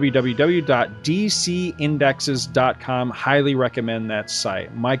www.dcindexes.com. Highly recommend that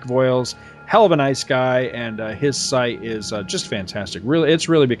site. Mike Voiles, hell of a nice guy, and his site is just fantastic. Really, it's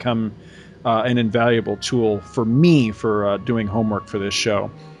really become an invaluable tool for me for doing homework for this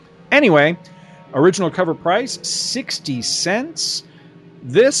show. Anyway, original cover price, 60 cents.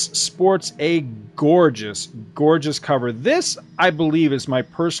 This sports a gorgeous, gorgeous cover. This, I believe, is my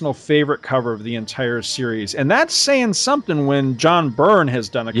personal favorite cover of the entire series. And that's saying something when John Byrne has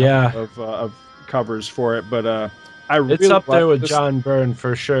done a couple of covers for it. But it's up there with John Byrne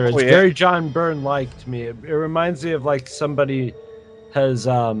for sure. It's very John Byrne-like to me. It reminds me of like somebody has...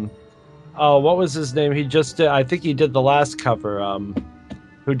 what was his name? He just did, I think he did the last cover.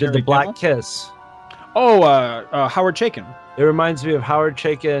 Who did the Black Kiss? Howard Chaykin. It reminds me of Howard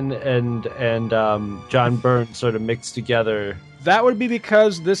Chaykin and John Byrne sort of mixed together. That would be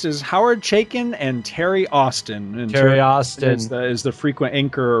because this is Howard Chaykin and Terry Austin. And Terry Austin is the frequent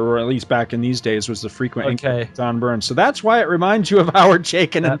inker, or at least back in these days was the frequent inker of John Byrne. So that's why it reminds you of Howard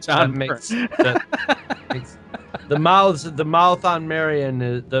Chaykin and John Byrne. The mouth on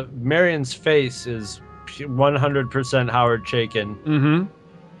Marion, Marion's face is 100% Howard Chaykin. Mm-hmm.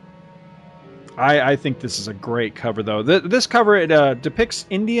 I think this is a great cover, though. This cover, it depicts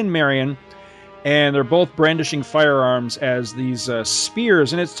Indy and Marion, and they're both brandishing firearms as these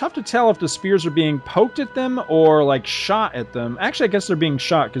spears, and it's tough to tell if the spears are being poked at them or, like, shot at them. Actually, I guess they're being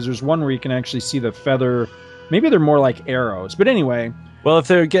shot, because there's one where you can actually see the feather. Maybe they're more like arrows. But anyway... Well, if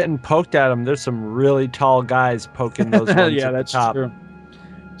they're getting poked at them, there's some really tall guys poking those ones yeah, at that's the top. true.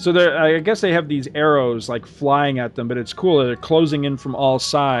 So I guess they have these arrows, like, flying at them, but it's cool. They're closing in from all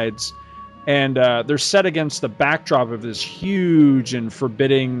sides. And they're set against the backdrop of this huge and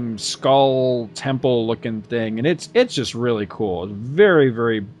forbidding skull temple-looking thing. And it's just really cool. It's very,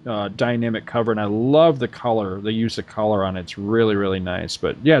 very dynamic cover. And I love the color, the use of color on it. It's really, really nice.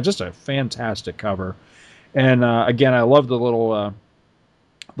 But, yeah, just a fantastic cover. And, again, I love the little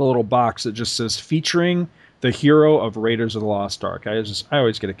box that just says, featuring the hero of Raiders of the Lost Ark. I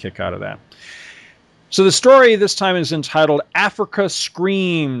always get a kick out of that. So the story this time is entitled Africa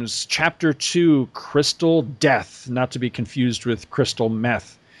Screams, Chapter 2, Crystal Death, not to be confused with Crystal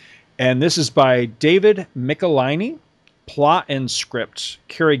Meth. And this is by David Michelinie, plot and script.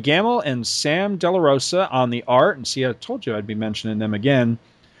 Kerry Gamble and Sam De La Rosa on the art. And see, I told you I'd be mentioning them again.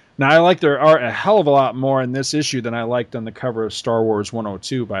 Now, I like their art a hell of a lot more in this issue than I liked on the cover of Star Wars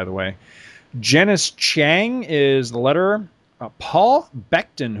 102, by the way. Janice Chang is the letterer. Paul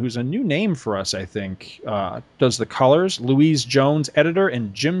Beckton, who's a new name for us, I think, does the colors. Louise Jones, editor,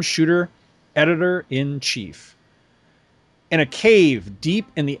 and Jim Shooter, editor-in-chief. In a cave deep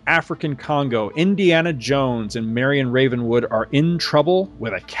in the African Congo, Indiana Jones and Marion Ravenwood are in trouble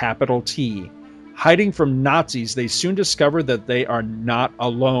with a capital T. Hiding from Nazis, they soon discover that they are not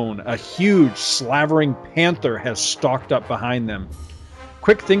alone. A huge, slavering panther has stalked up behind them.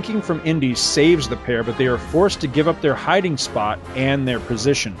 Quick thinking from Indy saves the pair, but they are forced to give up their hiding spot and their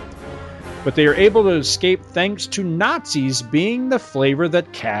position. But they are able to escape thanks to Nazis being the flavor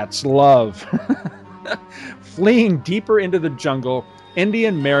that cats love. Fleeing deeper into the jungle, Indy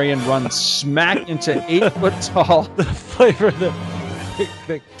and Marion run smack into 8-foot-tall... The flavor that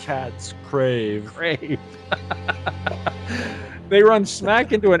the cats crave. They run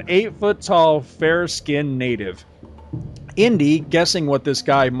smack into an 8-foot-tall, fair-skinned native. Indy, guessing what this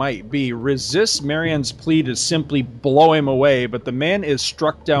guy might be, resists Marion's plea to simply blow him away, but the man is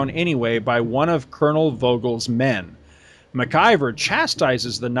struck down anyway by one of Colonel Vogel's men. MacIver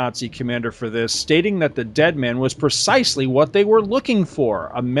chastises the Nazi commander for this, stating that the dead man was precisely what they were looking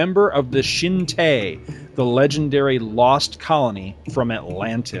for, a member of the Shin'Tai, the legendary lost colony from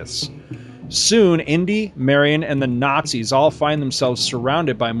Atlantis. Soon, Indy, Marion, and the Nazis all find themselves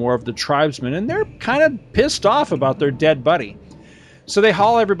surrounded by more of the tribesmen, and they're kind of pissed off about their dead buddy. So they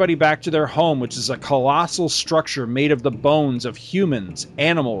haul everybody back to their home, which is a colossal structure made of the bones of humans,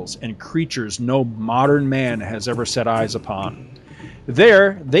 animals, and creatures no modern man has ever set eyes upon.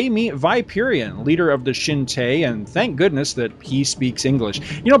 There, they meet Viperion, leader of the Shin'Tai, and thank goodness that he speaks English.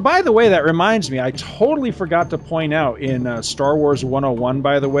 You know, by the way, that reminds me, I totally forgot to point out in Star Wars 101,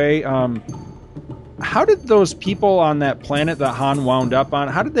 by the way, how did those people on that planet that Han wound up on,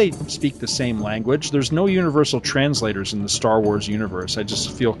 how did they speak the same language? There's no universal translators in the Star Wars universe. I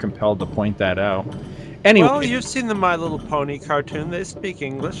just feel compelled to point that out. Anyway. Well, you've seen the My Little Pony cartoon. They speak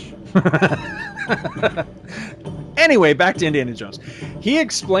English. Anyway, back to Indiana Jones. He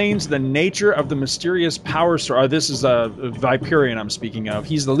explains the nature of the mysterious power source. This is Viperion I'm speaking of.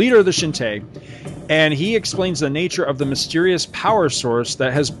 He's the leader of the Shin'Tai, and he explains the nature of the mysterious power source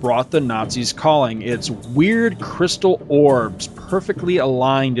that has brought the Nazis calling. It's weird crystal orbs perfectly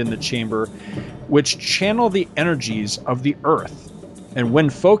aligned in the chamber, which channel the energies of the Earth. And when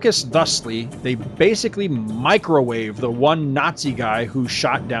focused thusly, they basically microwave the one Nazi guy who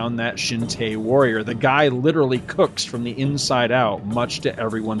shot down that Shin'Tai warrior. The guy literally cooks from the inside out, much to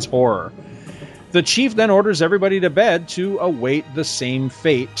everyone's horror. The chief then orders everybody to bed to await the same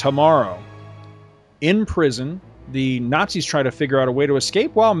fate tomorrow. In prison, the Nazis try to figure out a way to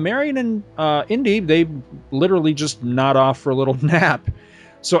escape, while Marion and Indy, they literally just nod off for a little nap.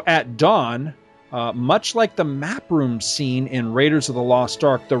 So at dawn... much like the map room scene in Raiders of the Lost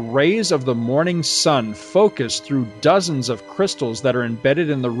Ark, the rays of the morning sun focus through dozens of crystals that are embedded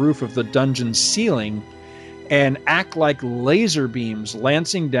in the roof of the dungeon's ceiling and act like laser beams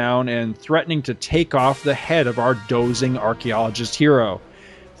lancing down and threatening to take off the head of our dozing archaeologist hero.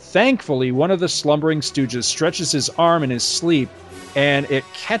 Thankfully, one of the slumbering stooges stretches his arm in his sleep, and it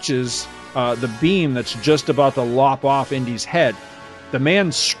catches the beam that's just about to lop off Indy's head. The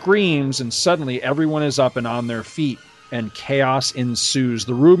man screams, and suddenly everyone is up and on their feet, and chaos ensues.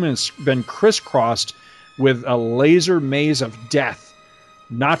 The room has been crisscrossed with a laser maze of death.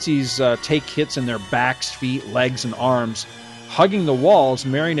 Nazis take hits in their backs, feet, legs, and arms. Hugging the walls,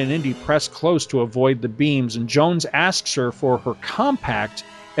 Marion and Indy press close to avoid the beams, and Jones asks her for her compact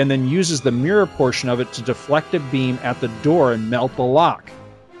and then uses the mirror portion of it to deflect a beam at the door and melt the lock.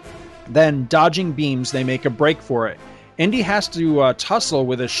 Then, dodging beams, they make a break for it. Indy has to tussle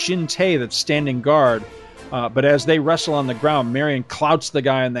with a Shin-Tae that's standing guard, but as they wrestle on the ground, Marion clouts the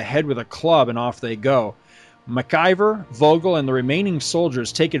guy on the head with a club, and off they go. MacIver, Vogel, and the remaining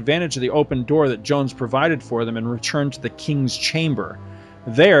soldiers take advantage of the open door that Jones provided for them and return to the King's chamber.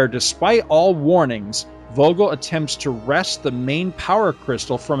 There, despite all warnings, Vogel attempts to wrest the main power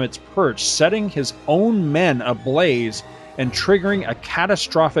crystal from its perch, setting his own men ablaze and triggering a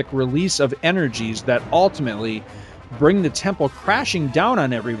catastrophic release of energies that ultimately bring the temple crashing down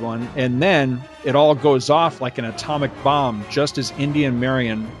on everyone, and then it all goes off like an atomic bomb just as Indy and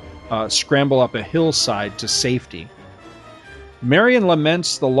Marion scramble up a hillside to safety. Marion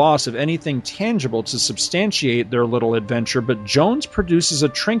laments the loss of anything tangible to substantiate their little adventure, but Jones produces a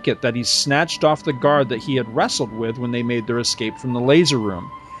trinket that he snatched off the guard that he had wrestled with when they made their escape from the laser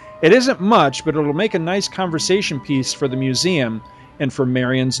room. It isn't much, but it'll make a nice conversation piece for the museum and for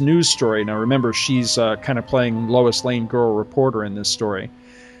Marion's news story. Now remember, she's kind of playing Lois Lane girl reporter in this story.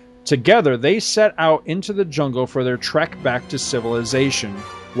 Together, they set out into the jungle for their trek back to civilization,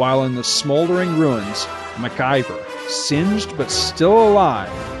 while in the smoldering ruins, MacIver, singed but still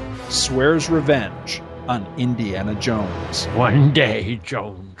alive, swears revenge on Indiana Jones. One day,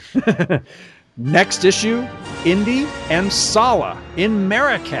 Jones. Next issue, Indy and Sala in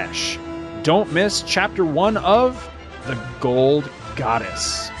Marrakesh. Don't miss Chapter 1 of The Gold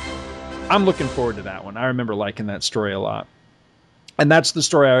Goddess. I'm looking forward to that one. I remember liking that story a lot. And that's the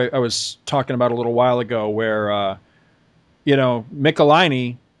story I was talking about a little while ago where,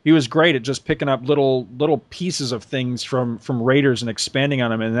 Michelini, he was great at just picking up little pieces of things from Raiders and expanding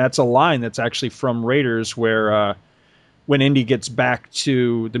on them. And that's a line that's actually from Raiders where when Indy gets back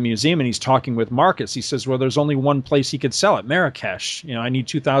to the museum and he's talking with Marcus, he says, well, there's only one place he could sell it, Marrakesh. I need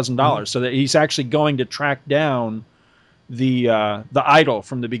 $2,000. Mm-hmm. So that he's actually going to track down the idol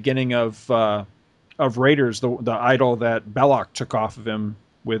from the beginning of Raiders, the idol that Belloc took off of him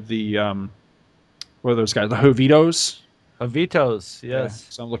with the what are those guys? The Jovitos? Jovitos, yes. Yeah,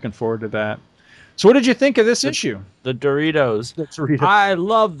 so I'm looking forward to that. So what did you think of this issue? The Doritos. The Doritos. I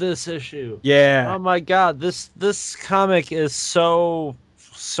love this issue. Yeah. Oh my God, this comic is so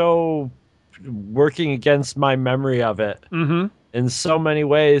working against my memory of it in so many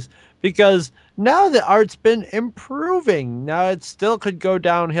ways, because now the art's been improving. Now it still could go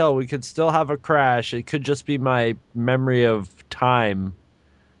downhill. We could still have a crash. It could just be my memory of time,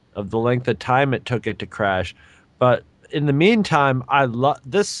 of the length of time it took it to crash. But in the meantime, I love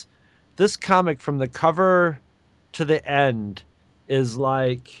this comic from the cover to the end is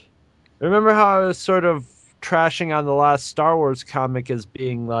like, remember how I was sort of trashing on the last Star Wars comic as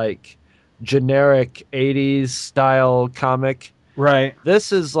being like generic 80s style comic? Right.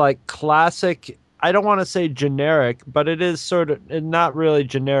 This is like classic. I don't want to say generic, but it is sort of not really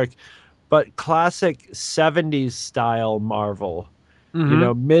generic, but classic 70s style Marvel.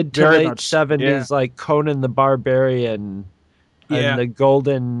 Mm-hmm. Mid to late 70s, like Conan the Barbarian and the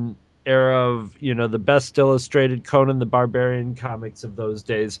golden era of, the best illustrated Conan the Barbarian comics of those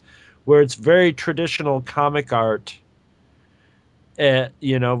days, where it's very traditional comic art. And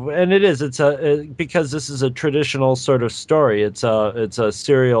it is. Because this is a traditional sort of story. It's a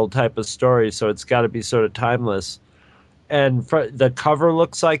serial type of story, so it's got to be sort of timeless. And the cover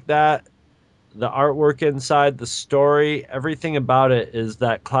looks like that. The artwork inside, the story, everything about it is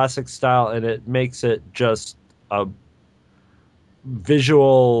that classic style, and it makes it just a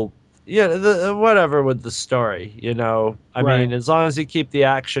visual, whatever with the story, I mean, as long as you keep the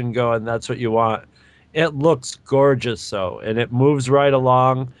action going, that's what you want. It looks gorgeous, and it moves right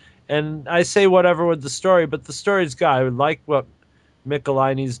along. And I say whatever with the story, but the story's good. I like what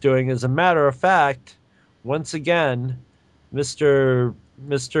Michelini's doing. As a matter of fact, once again, Mr.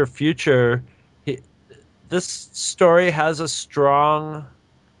 Future, this story has a strong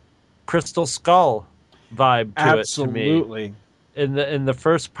Crystal Skull vibe to it to me. Absolutely. In the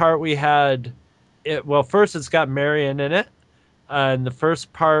first part we had it. Well, first it's got Marion in it. In the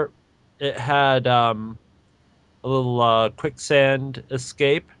first part, it had a little quicksand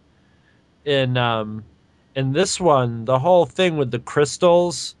escape. In this one, the whole thing with the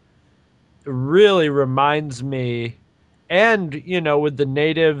crystals really reminds me, and with the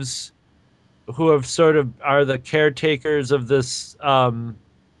natives who have sort of are the caretakers of this,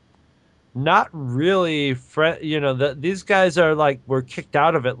 not really these guys are like, were kicked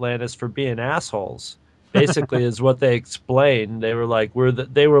out of Atlantis for being assholes, basically, is what they explained. They were like,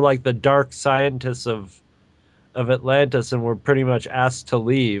 they were like the dark scientists of Atlantis, and were pretty much asked to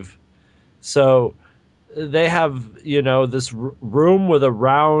leave. So they have, this room with a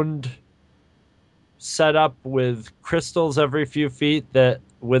round setup with crystals every few feet that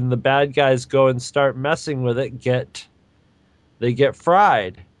when the bad guys go and start messing with it, they get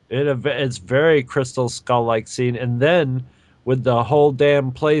fried. It's very Crystal Skull-like scene. And then with the whole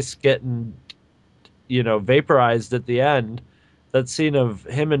damn place getting, vaporized at the end, that scene of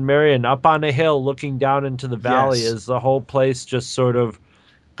him and Marion up on a hill looking down into the valley as the whole place just sort of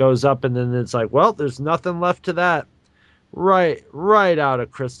goes up, and then it's like, well, there's nothing left to that. Right out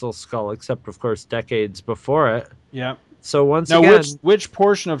of Crystal Skull, except of course decades before it. Yeah. So again, which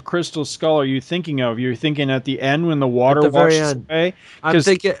portion of Crystal Skull are you thinking of? You're thinking at the end when the water washes away? I'm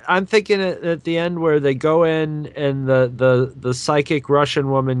thinking at the end where they go in and the psychic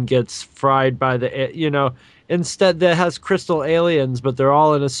Russian woman gets fried by the instead that has crystal aliens, but they're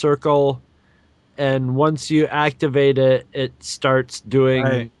all in a circle. And once you activate it, it starts doing.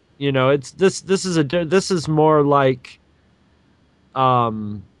 Right. It's this is more like,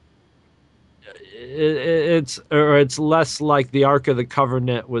 it's less like the Ark of the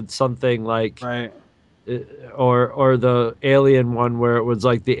Covenant with something like, right, or the Alien one where it was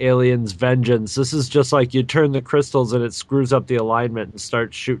like the alien's vengeance. This is just like you turn the crystals and it screws up the alignment and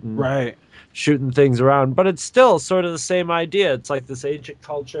starts shooting things around. But it's still sort of the same idea. It's like this ancient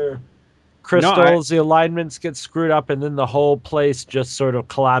culture. Crystals, the alignments get screwed up, and then the whole place just sort of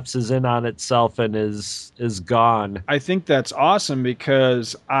collapses in on itself and is gone. I think that's awesome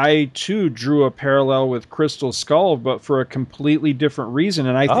because I too drew a parallel with Crystal Skull, but for a completely different reason.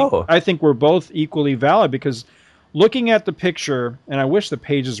 And I think we're both equally valid because looking at the picture, and I wish the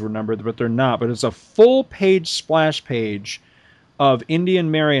pages were numbered, but they're not. But it's a full page splash page of Indy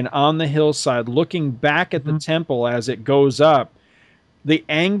and Marion on the hillside, looking back at the temple as it goes up. The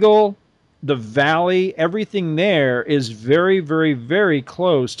angle, the valley, everything there is very, very, very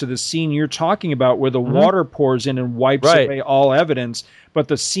close to the scene you're talking about where the water pours in and wipes away all evidence. But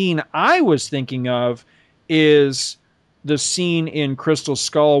the scene I was thinking of is the scene in Crystal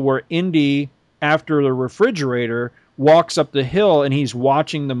Skull where Indy, after the refrigerator, walks up the hill and he's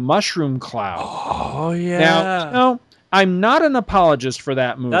watching the mushroom cloud. Oh, yeah. Now, I'm not an apologist for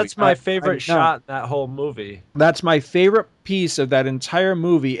that movie. That's my favorite shot in that whole movie. That's my favorite piece of that entire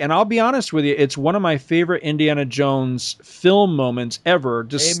movie. And I'll be honest with you, it's one of my favorite Indiana Jones film moments ever.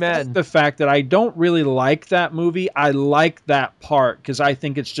 Despite the fact that I don't really like that movie, I like that part because I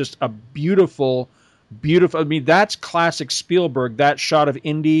think it's just a beautiful, beautiful. I mean, that's classic Spielberg, that shot of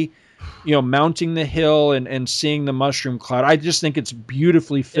Indy, mounting the hill and seeing the mushroom cloud. I just think it's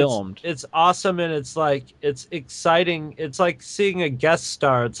beautifully filmed. It's awesome, and it's exciting. It's like seeing a guest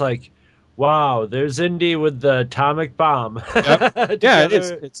star. It's like, wow, there's Indy with the atomic bomb. Yep. Yeah,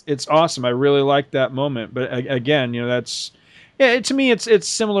 it's awesome. I really like that moment. But again, that's to me it's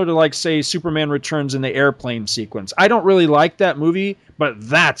similar to like say Superman Returns in the airplane sequence. I don't really like that movie, but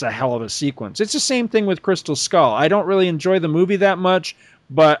that's a hell of a sequence. It's the same thing with Crystal Skull. I don't really enjoy the movie that much,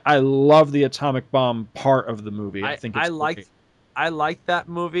 but I love the atomic bomb part of the movie. I think it's I like that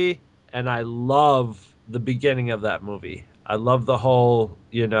movie, and I love the beginning of that movie. I love the whole,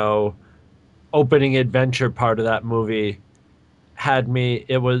 opening adventure part of that movie. Had me.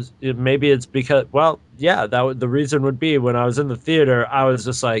 Maybe it's because, the reason would be when I was in the theater, I was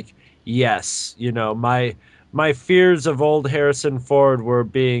just like, yes, my fears of old Harrison Ford were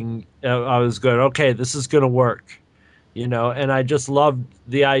being. I was going, okay, this is going to work. And I just loved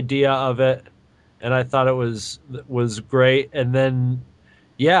the idea of it, and I thought it was great. And then,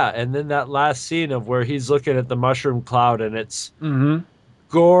 that last scene of where he's looking at the mushroom cloud, and it's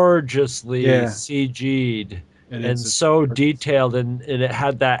gorgeously CG'd and so detailed, and it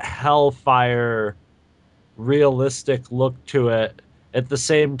had that hellfire, realistic look to it. At the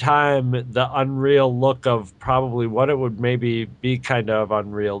same time, the unreal look of probably what it would maybe be kind of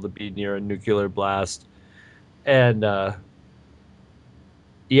unreal to be near a nuclear blast. And I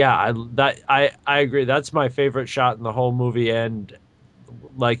agree. That's my favorite shot in the whole movie. And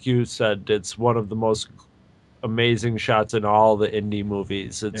like you said, it's one of the most amazing shots in all the Indy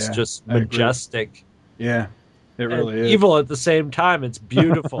movies. It's just majestic. Yeah, it really is. Evil at the same time. It's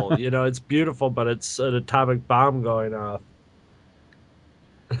beautiful. It's beautiful, but it's an atomic bomb going off.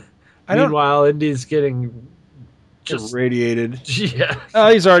 Meanwhile, Indy's getting just radiated. Yeah.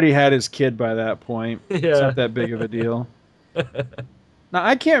 He's already had his kid by that point. Yeah. It's not that big of a deal. Now,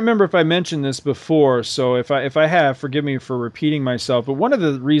 I can't remember if I mentioned this before, so if I have, forgive me for repeating myself, but one of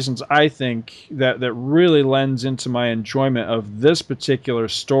the reasons I think that really lends into my enjoyment of this particular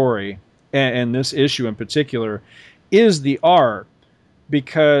story and this issue in particular, is the art,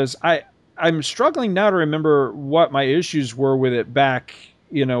 because I'm struggling now to remember what my issues were with it back,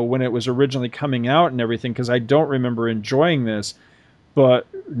 when it was originally coming out and everything, because I don't remember enjoying this. But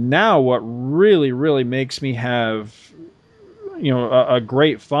now what really, really makes me have, a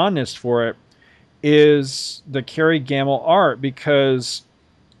great fondness for it is the Kerry Gamble art, because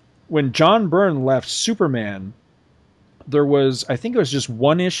when John Byrne left Superman, there was, I think it was just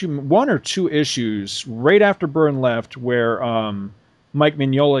one or two issues right after Byrne left, where Mike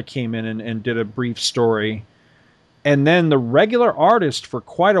Mignola came in and did a brief story. And then the regular artist for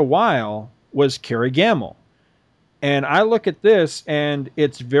quite a while was Kerry Gamble. And I look at this, and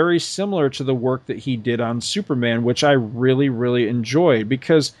it's very similar to the work that he did on Superman, which I really, really enjoyed,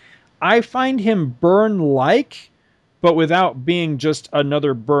 because I find him Byrne-like, but without being just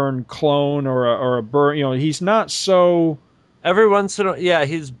another Byrne clone or a Byrne. He's not so. Every once in a while,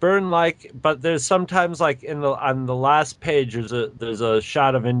 he's Byrne-like, but there's sometimes like on the last page there's a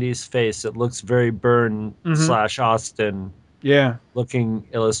shot of Indy's face. It looks very Byrne / Austin looking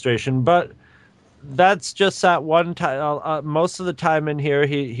illustration, but that's just that one time. Most of the time in here,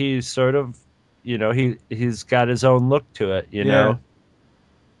 he's sort of, he's got his own look to it, you know.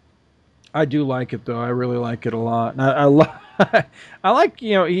 I do like it, though. I really like it a lot. And I like,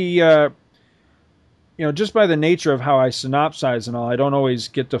 he, just by the nature of how I synopsize and all, I don't always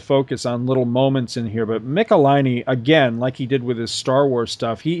get to focus on little moments in here. But Michelinie, again, like he did with his Star Wars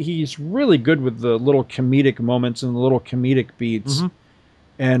stuff, he's really good with the little comedic moments and the little comedic beats. Mm-hmm.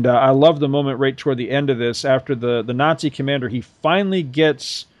 And I love the moment right toward the end of this, after the Nazi commander, he finally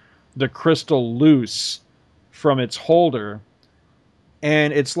gets the crystal loose from its holder.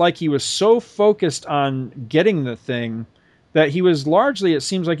 And it's like he was so focused on getting the thing that he was largely, it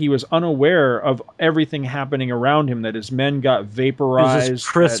seems like he was unaware of everything happening around him, that his men got vaporized. He was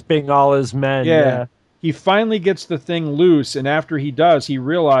just crisping all his men. Yeah. He finally gets the thing loose, and after he does, he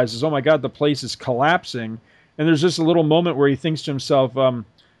realizes, oh my God, the place is collapsing. And there's just a little moment where he thinks to himself,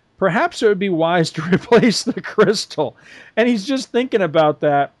 perhaps it would be wise to replace the crystal. And he's just thinking about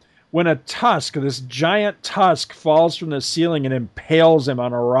that when a tusk, this giant tusk, falls from the ceiling and impales him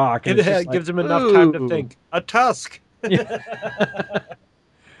on a rock. And it gives him enough time to think. A tusk.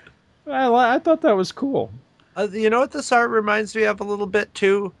 Well, I thought that was cool. You know what this art reminds me of a little bit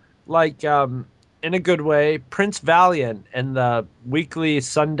too? Like, in a good way, Prince Valiant and the weekly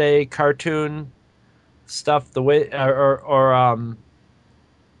Sunday cartoon stuff, the way, or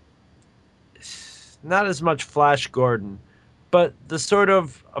not as much Flash Gordon, but the sort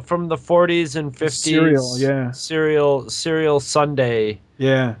of from the 40s and 50s serial Sunday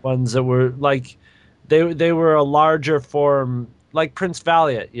ones that were like they were a larger form, like Prince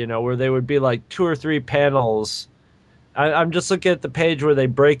Valiant, where they would be like 2 or 3 panels. I'm just looking at the page where they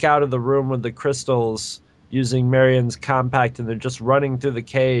break out of the room with the crystals using Marion's compact, and they're just running through the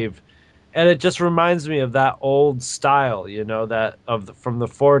cave. And it just reminds me of that old style, from the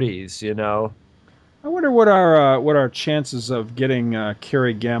 40s, I wonder what our chances of getting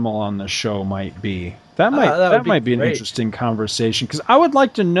Kerry Gamble on the show might be. That might be an interesting conversation, because I would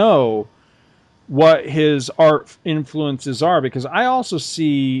like to know what his art influences are, because I also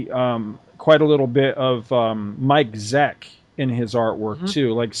see quite a little bit of Mike Zeck in his artwork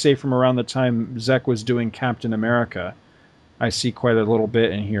too. Like, say, from around the time Zeck was doing Captain America, I see quite a little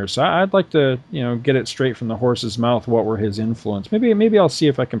bit in here. So I'd like to, get it straight from the horse's mouth. What were his influence? Maybe I'll see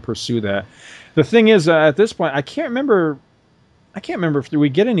if I can pursue that. The thing is, at this point, I can't remember if we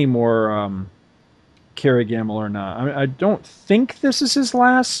get any more Kerry Gamble or not. I don't think this is his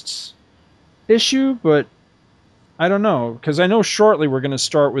last issue, but I don't know, because I know shortly we're going to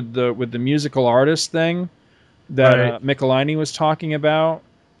start with the musical artist thing that Michelinie was talking about.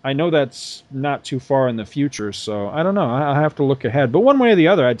 I know that's not too far in the future, so I don't know. I'll have to look ahead. But one way or the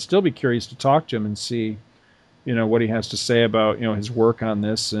other, I'd still be curious to talk to him and see, what he has to say about, his work on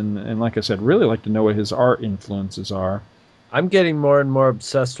this. And like I said, really like to know what his art influences are. I'm getting more and more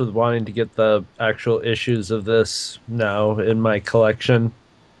obsessed with wanting to get the actual issues of this now in my collection. I'm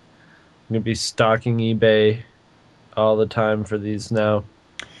going to be stalking eBay all the time for these now.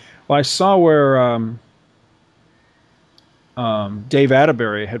 Well, I saw where Dave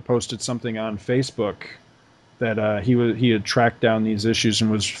Atterbury had posted something on Facebook that he had tracked down these issues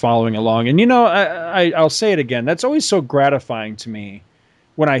and was following along. And, I'll say it again. That's always so gratifying to me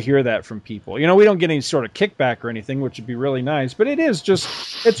when I hear that from people. We don't get any sort of kickback or anything, which would be really nice. But it is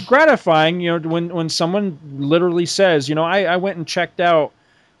just, it's gratifying, when someone literally says, I went and checked out,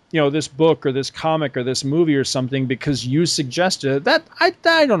 this book or this comic or this movie or something because you suggested it. That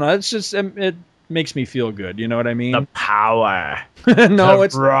I don't know. It's just, it makes me feel good. You know what I mean? The power. No,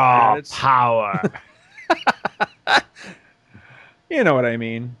 it's raw not. It's, power. you know what I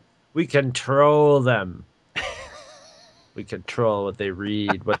mean? We control them. We control what they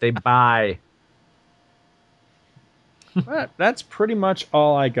read, what they buy. But that's pretty much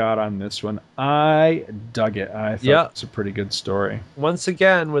all I got on this one. I dug it. I thought Yeah. it's a pretty good story. Once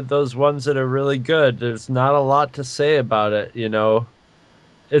again, with those ones that are really good, there's not a lot to say about it, you know.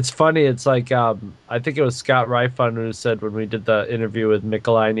 It's funny, it's like, I think it was Scott Ryfun who said when we did the interview with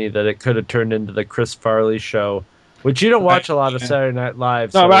Michelini that it could have turned into the Chris Farley show, which you don't watch a lot of Saturday Night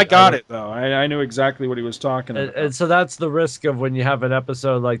Live. No, so but I got it, though. I knew exactly what he was talking about. And so that's the risk of when you have an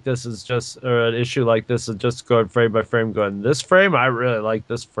episode like this or an issue like this is just going frame by frame going, this frame, I really like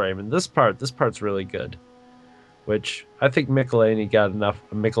this frame. And this part's really good. Which I think Michelini got enough.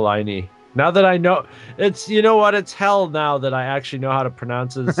 Michelini. Now that I know, it's, you know what, it's hell now that I actually know how to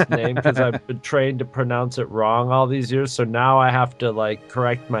pronounce his name because I've been trained to pronounce it wrong all these years. So now I have to like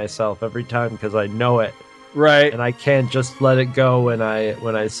correct myself every time because I know it. Right. And I can't just let it go when I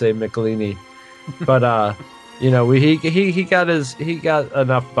say Michelini. But you know, he got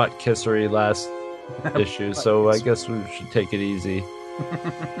enough butt kissery last issue, so I guess we should take it easy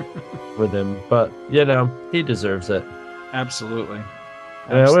with him. But you know, he deserves it. Absolutely.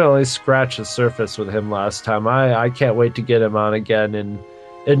 We only scratched the surface with him last time. I can't wait to get him on again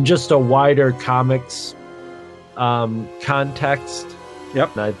in just a wider comics context.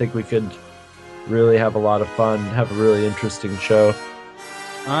 Yep. And I think we could really have a lot of fun, have a really interesting show.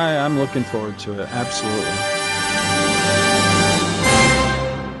 I'm looking forward to it. Absolutely.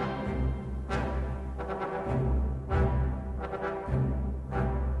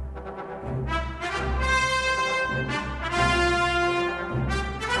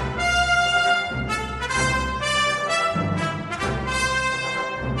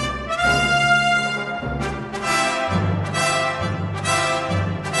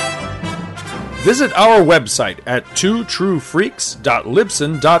 Visit our website at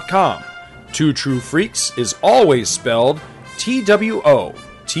twotruefreaks.libsyn.com. Two True Freaks is always spelled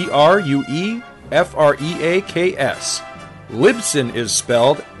TWOTRUEFREAKS. Libsyn is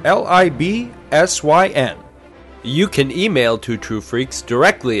spelled LIBSYN. You can email Two True Freaks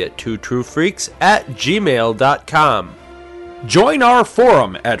directly at twotruefreaks@gmail.com. Join our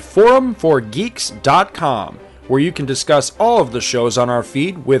forum at forumforgeeks.com, where you can discuss all of the shows on our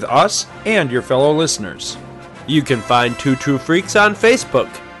feed with us and your fellow listeners. You can find Two True Freaks on Facebook.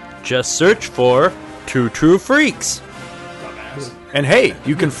 Just search for Two True Freaks. And hey,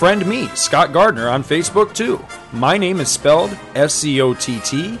 you can friend me, Scott Gardner, on Facebook too. My name is spelled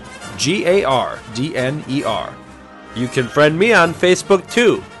SCOTTGARDNER. You can friend me on Facebook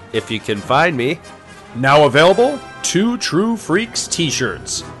too, if you can find me. Now available, Two True Freaks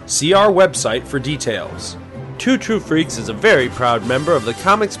t-shirts. See our website for details. Two True Freaks is a very proud member of the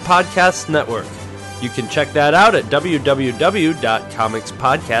Comics Podcast Network. You can check that out at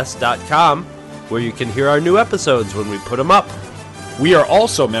www.comicspodcast.com, where you can hear our new episodes when we put them up. We are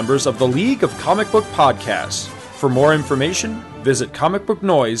also members of the League of Comic Book Podcasts. For more information, visit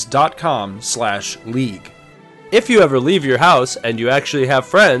comicbooknoise.com/league. If you ever leave your house and you actually have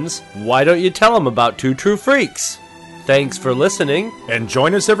friends, why don't you tell them about Two True Freaks? Thanks for listening, and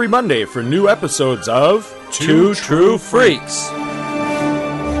join us every Monday for new episodes of Two True Freaks.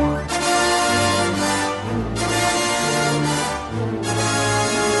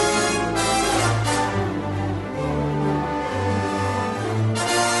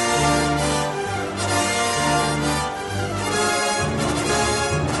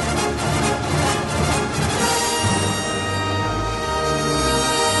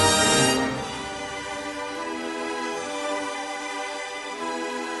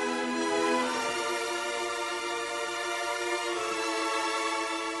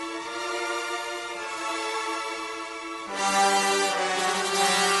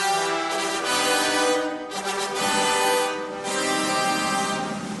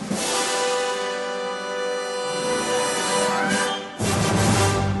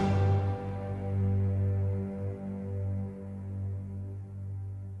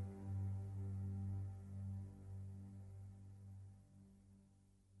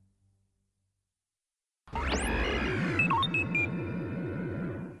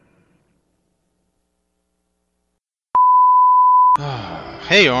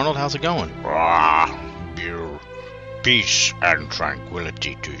 Hey Arnold, how's it going? Peace and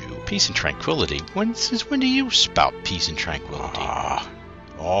tranquility to you. Peace and tranquility? Since when do you spout peace and tranquility?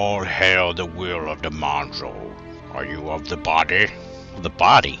 All hail the will of DeMonzo. Are you of the body? The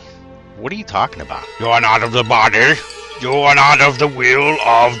body? What are you talking about? You are not of the body. You are not of the will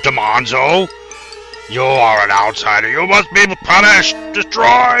of DeMonzo. You are an outsider. You must be punished,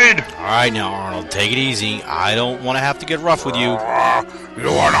 destroyed. All right, now, Arnold, take it easy. I don't want to have to get rough with you. You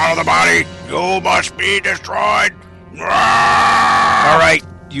are not of the body. You must be destroyed. All right,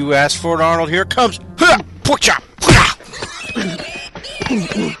 you asked for it, Arnold. Here it comes. Pork chop.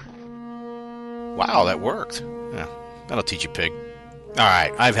 Wow, that worked. Yeah, that'll teach you, pig. All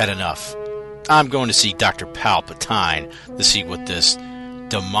right, I've had enough. I'm going to see Dr. Palpatine to see what this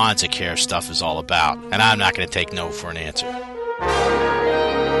Demonzacare stuff is all about, and I'm not going to take no for an answer.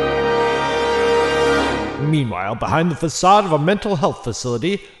 Meanwhile, behind the facade of a mental health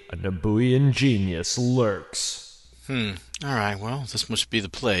facility, a Nabooian genius lurks. All right, well, this must be the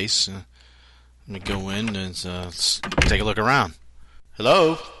place. Let me go in and let's take a look around.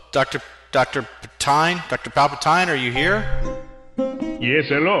 Hello, Dr. Patine? Dr. Palpatine, are you here? Yes,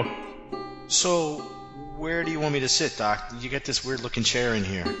 hello. So, where do you want me to sit, Doc? You got this weird-looking chair in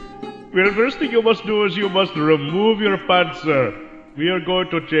here. Well, first thing you must do is you must remove your pants, sir. We are going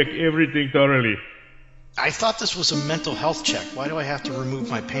to check everything thoroughly. I thought this was a mental health check. Why do I have to remove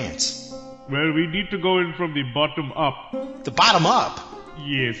my pants? Well, we need to go in from the bottom up. The bottom up?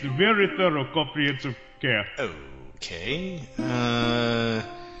 Yes, very thorough, comprehensive care. Okay.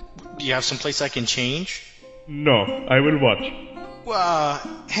 Do you have someplace I can change? No, I will watch.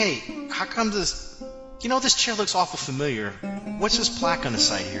 Hey, how come this... You know, this chair looks awful familiar. What's this plaque on the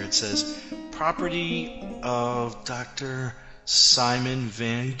side here? It says, property of Dr. Simon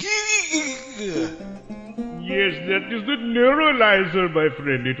Van Gogh. Yes, that is the neuralizer, my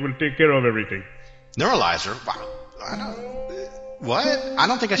friend. It will take care of everything. Neuralizer? Wow. What? I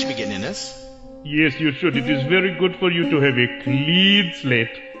don't think I should be getting in this. Yes, you should. It is very good for you to have a clean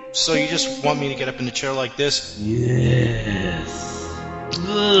slate. So you just want me to get up in the chair like this? Yes.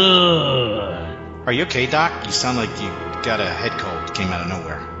 Are you okay, Doc? You sound like you got a head cold. Came out of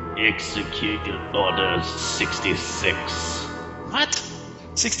nowhere. Execute Order 66. What?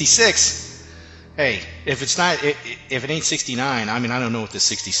 66? Hey, if it ain't 69, I mean, I don't know what this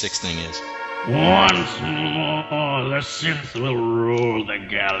 66 thing is. Once more, the Sith will rule the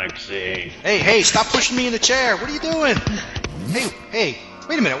galaxy. Hey, stop pushing me in the chair. What are you doing? Hey,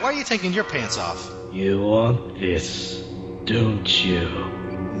 wait a minute. Why are you taking your pants off? You want this, don't you?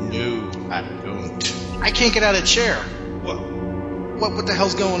 No, I don't. I can't get out of the chair. What the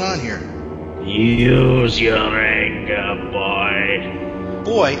hell's going on here? Use your anger, boy.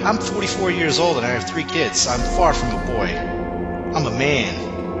 Boy, I'm 44 years old and I have 3 kids. I'm far from a boy. I'm a man.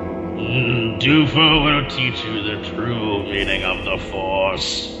 Dufo will teach you the true meaning of the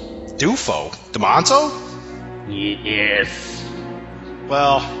Force. Dufo? Demonzo? Yes.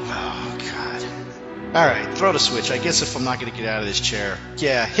 Well, oh god. Alright, throw the switch. I guess if I'm not gonna get out of this chair,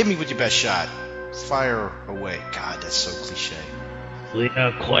 yeah, hit me with your best shot. Fire away. God, that's so cliche. We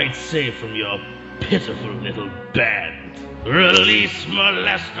are quite safe from your pitiful little band. Release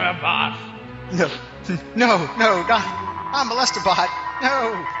Molesterbot! No, not Molesterbot.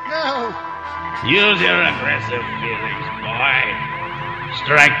 No. Use your aggressive feelings, boy.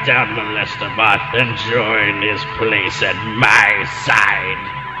 Strike down Molesterbot and join his place at my side.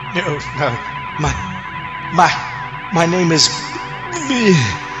 No. My name is...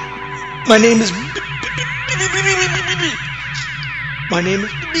 My name is... Your name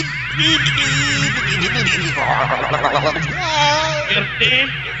is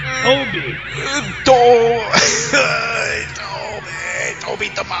Obi. Toby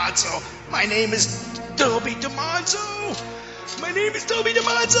DeMonzo. My name is Toby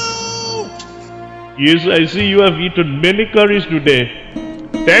DeMonzo. Yes, I see you have eaten many curries today.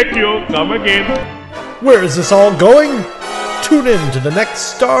 Thank you. Come again. Where is this all going? Tune in to the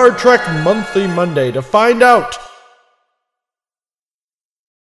next Star Trek Monthly Monday to find out.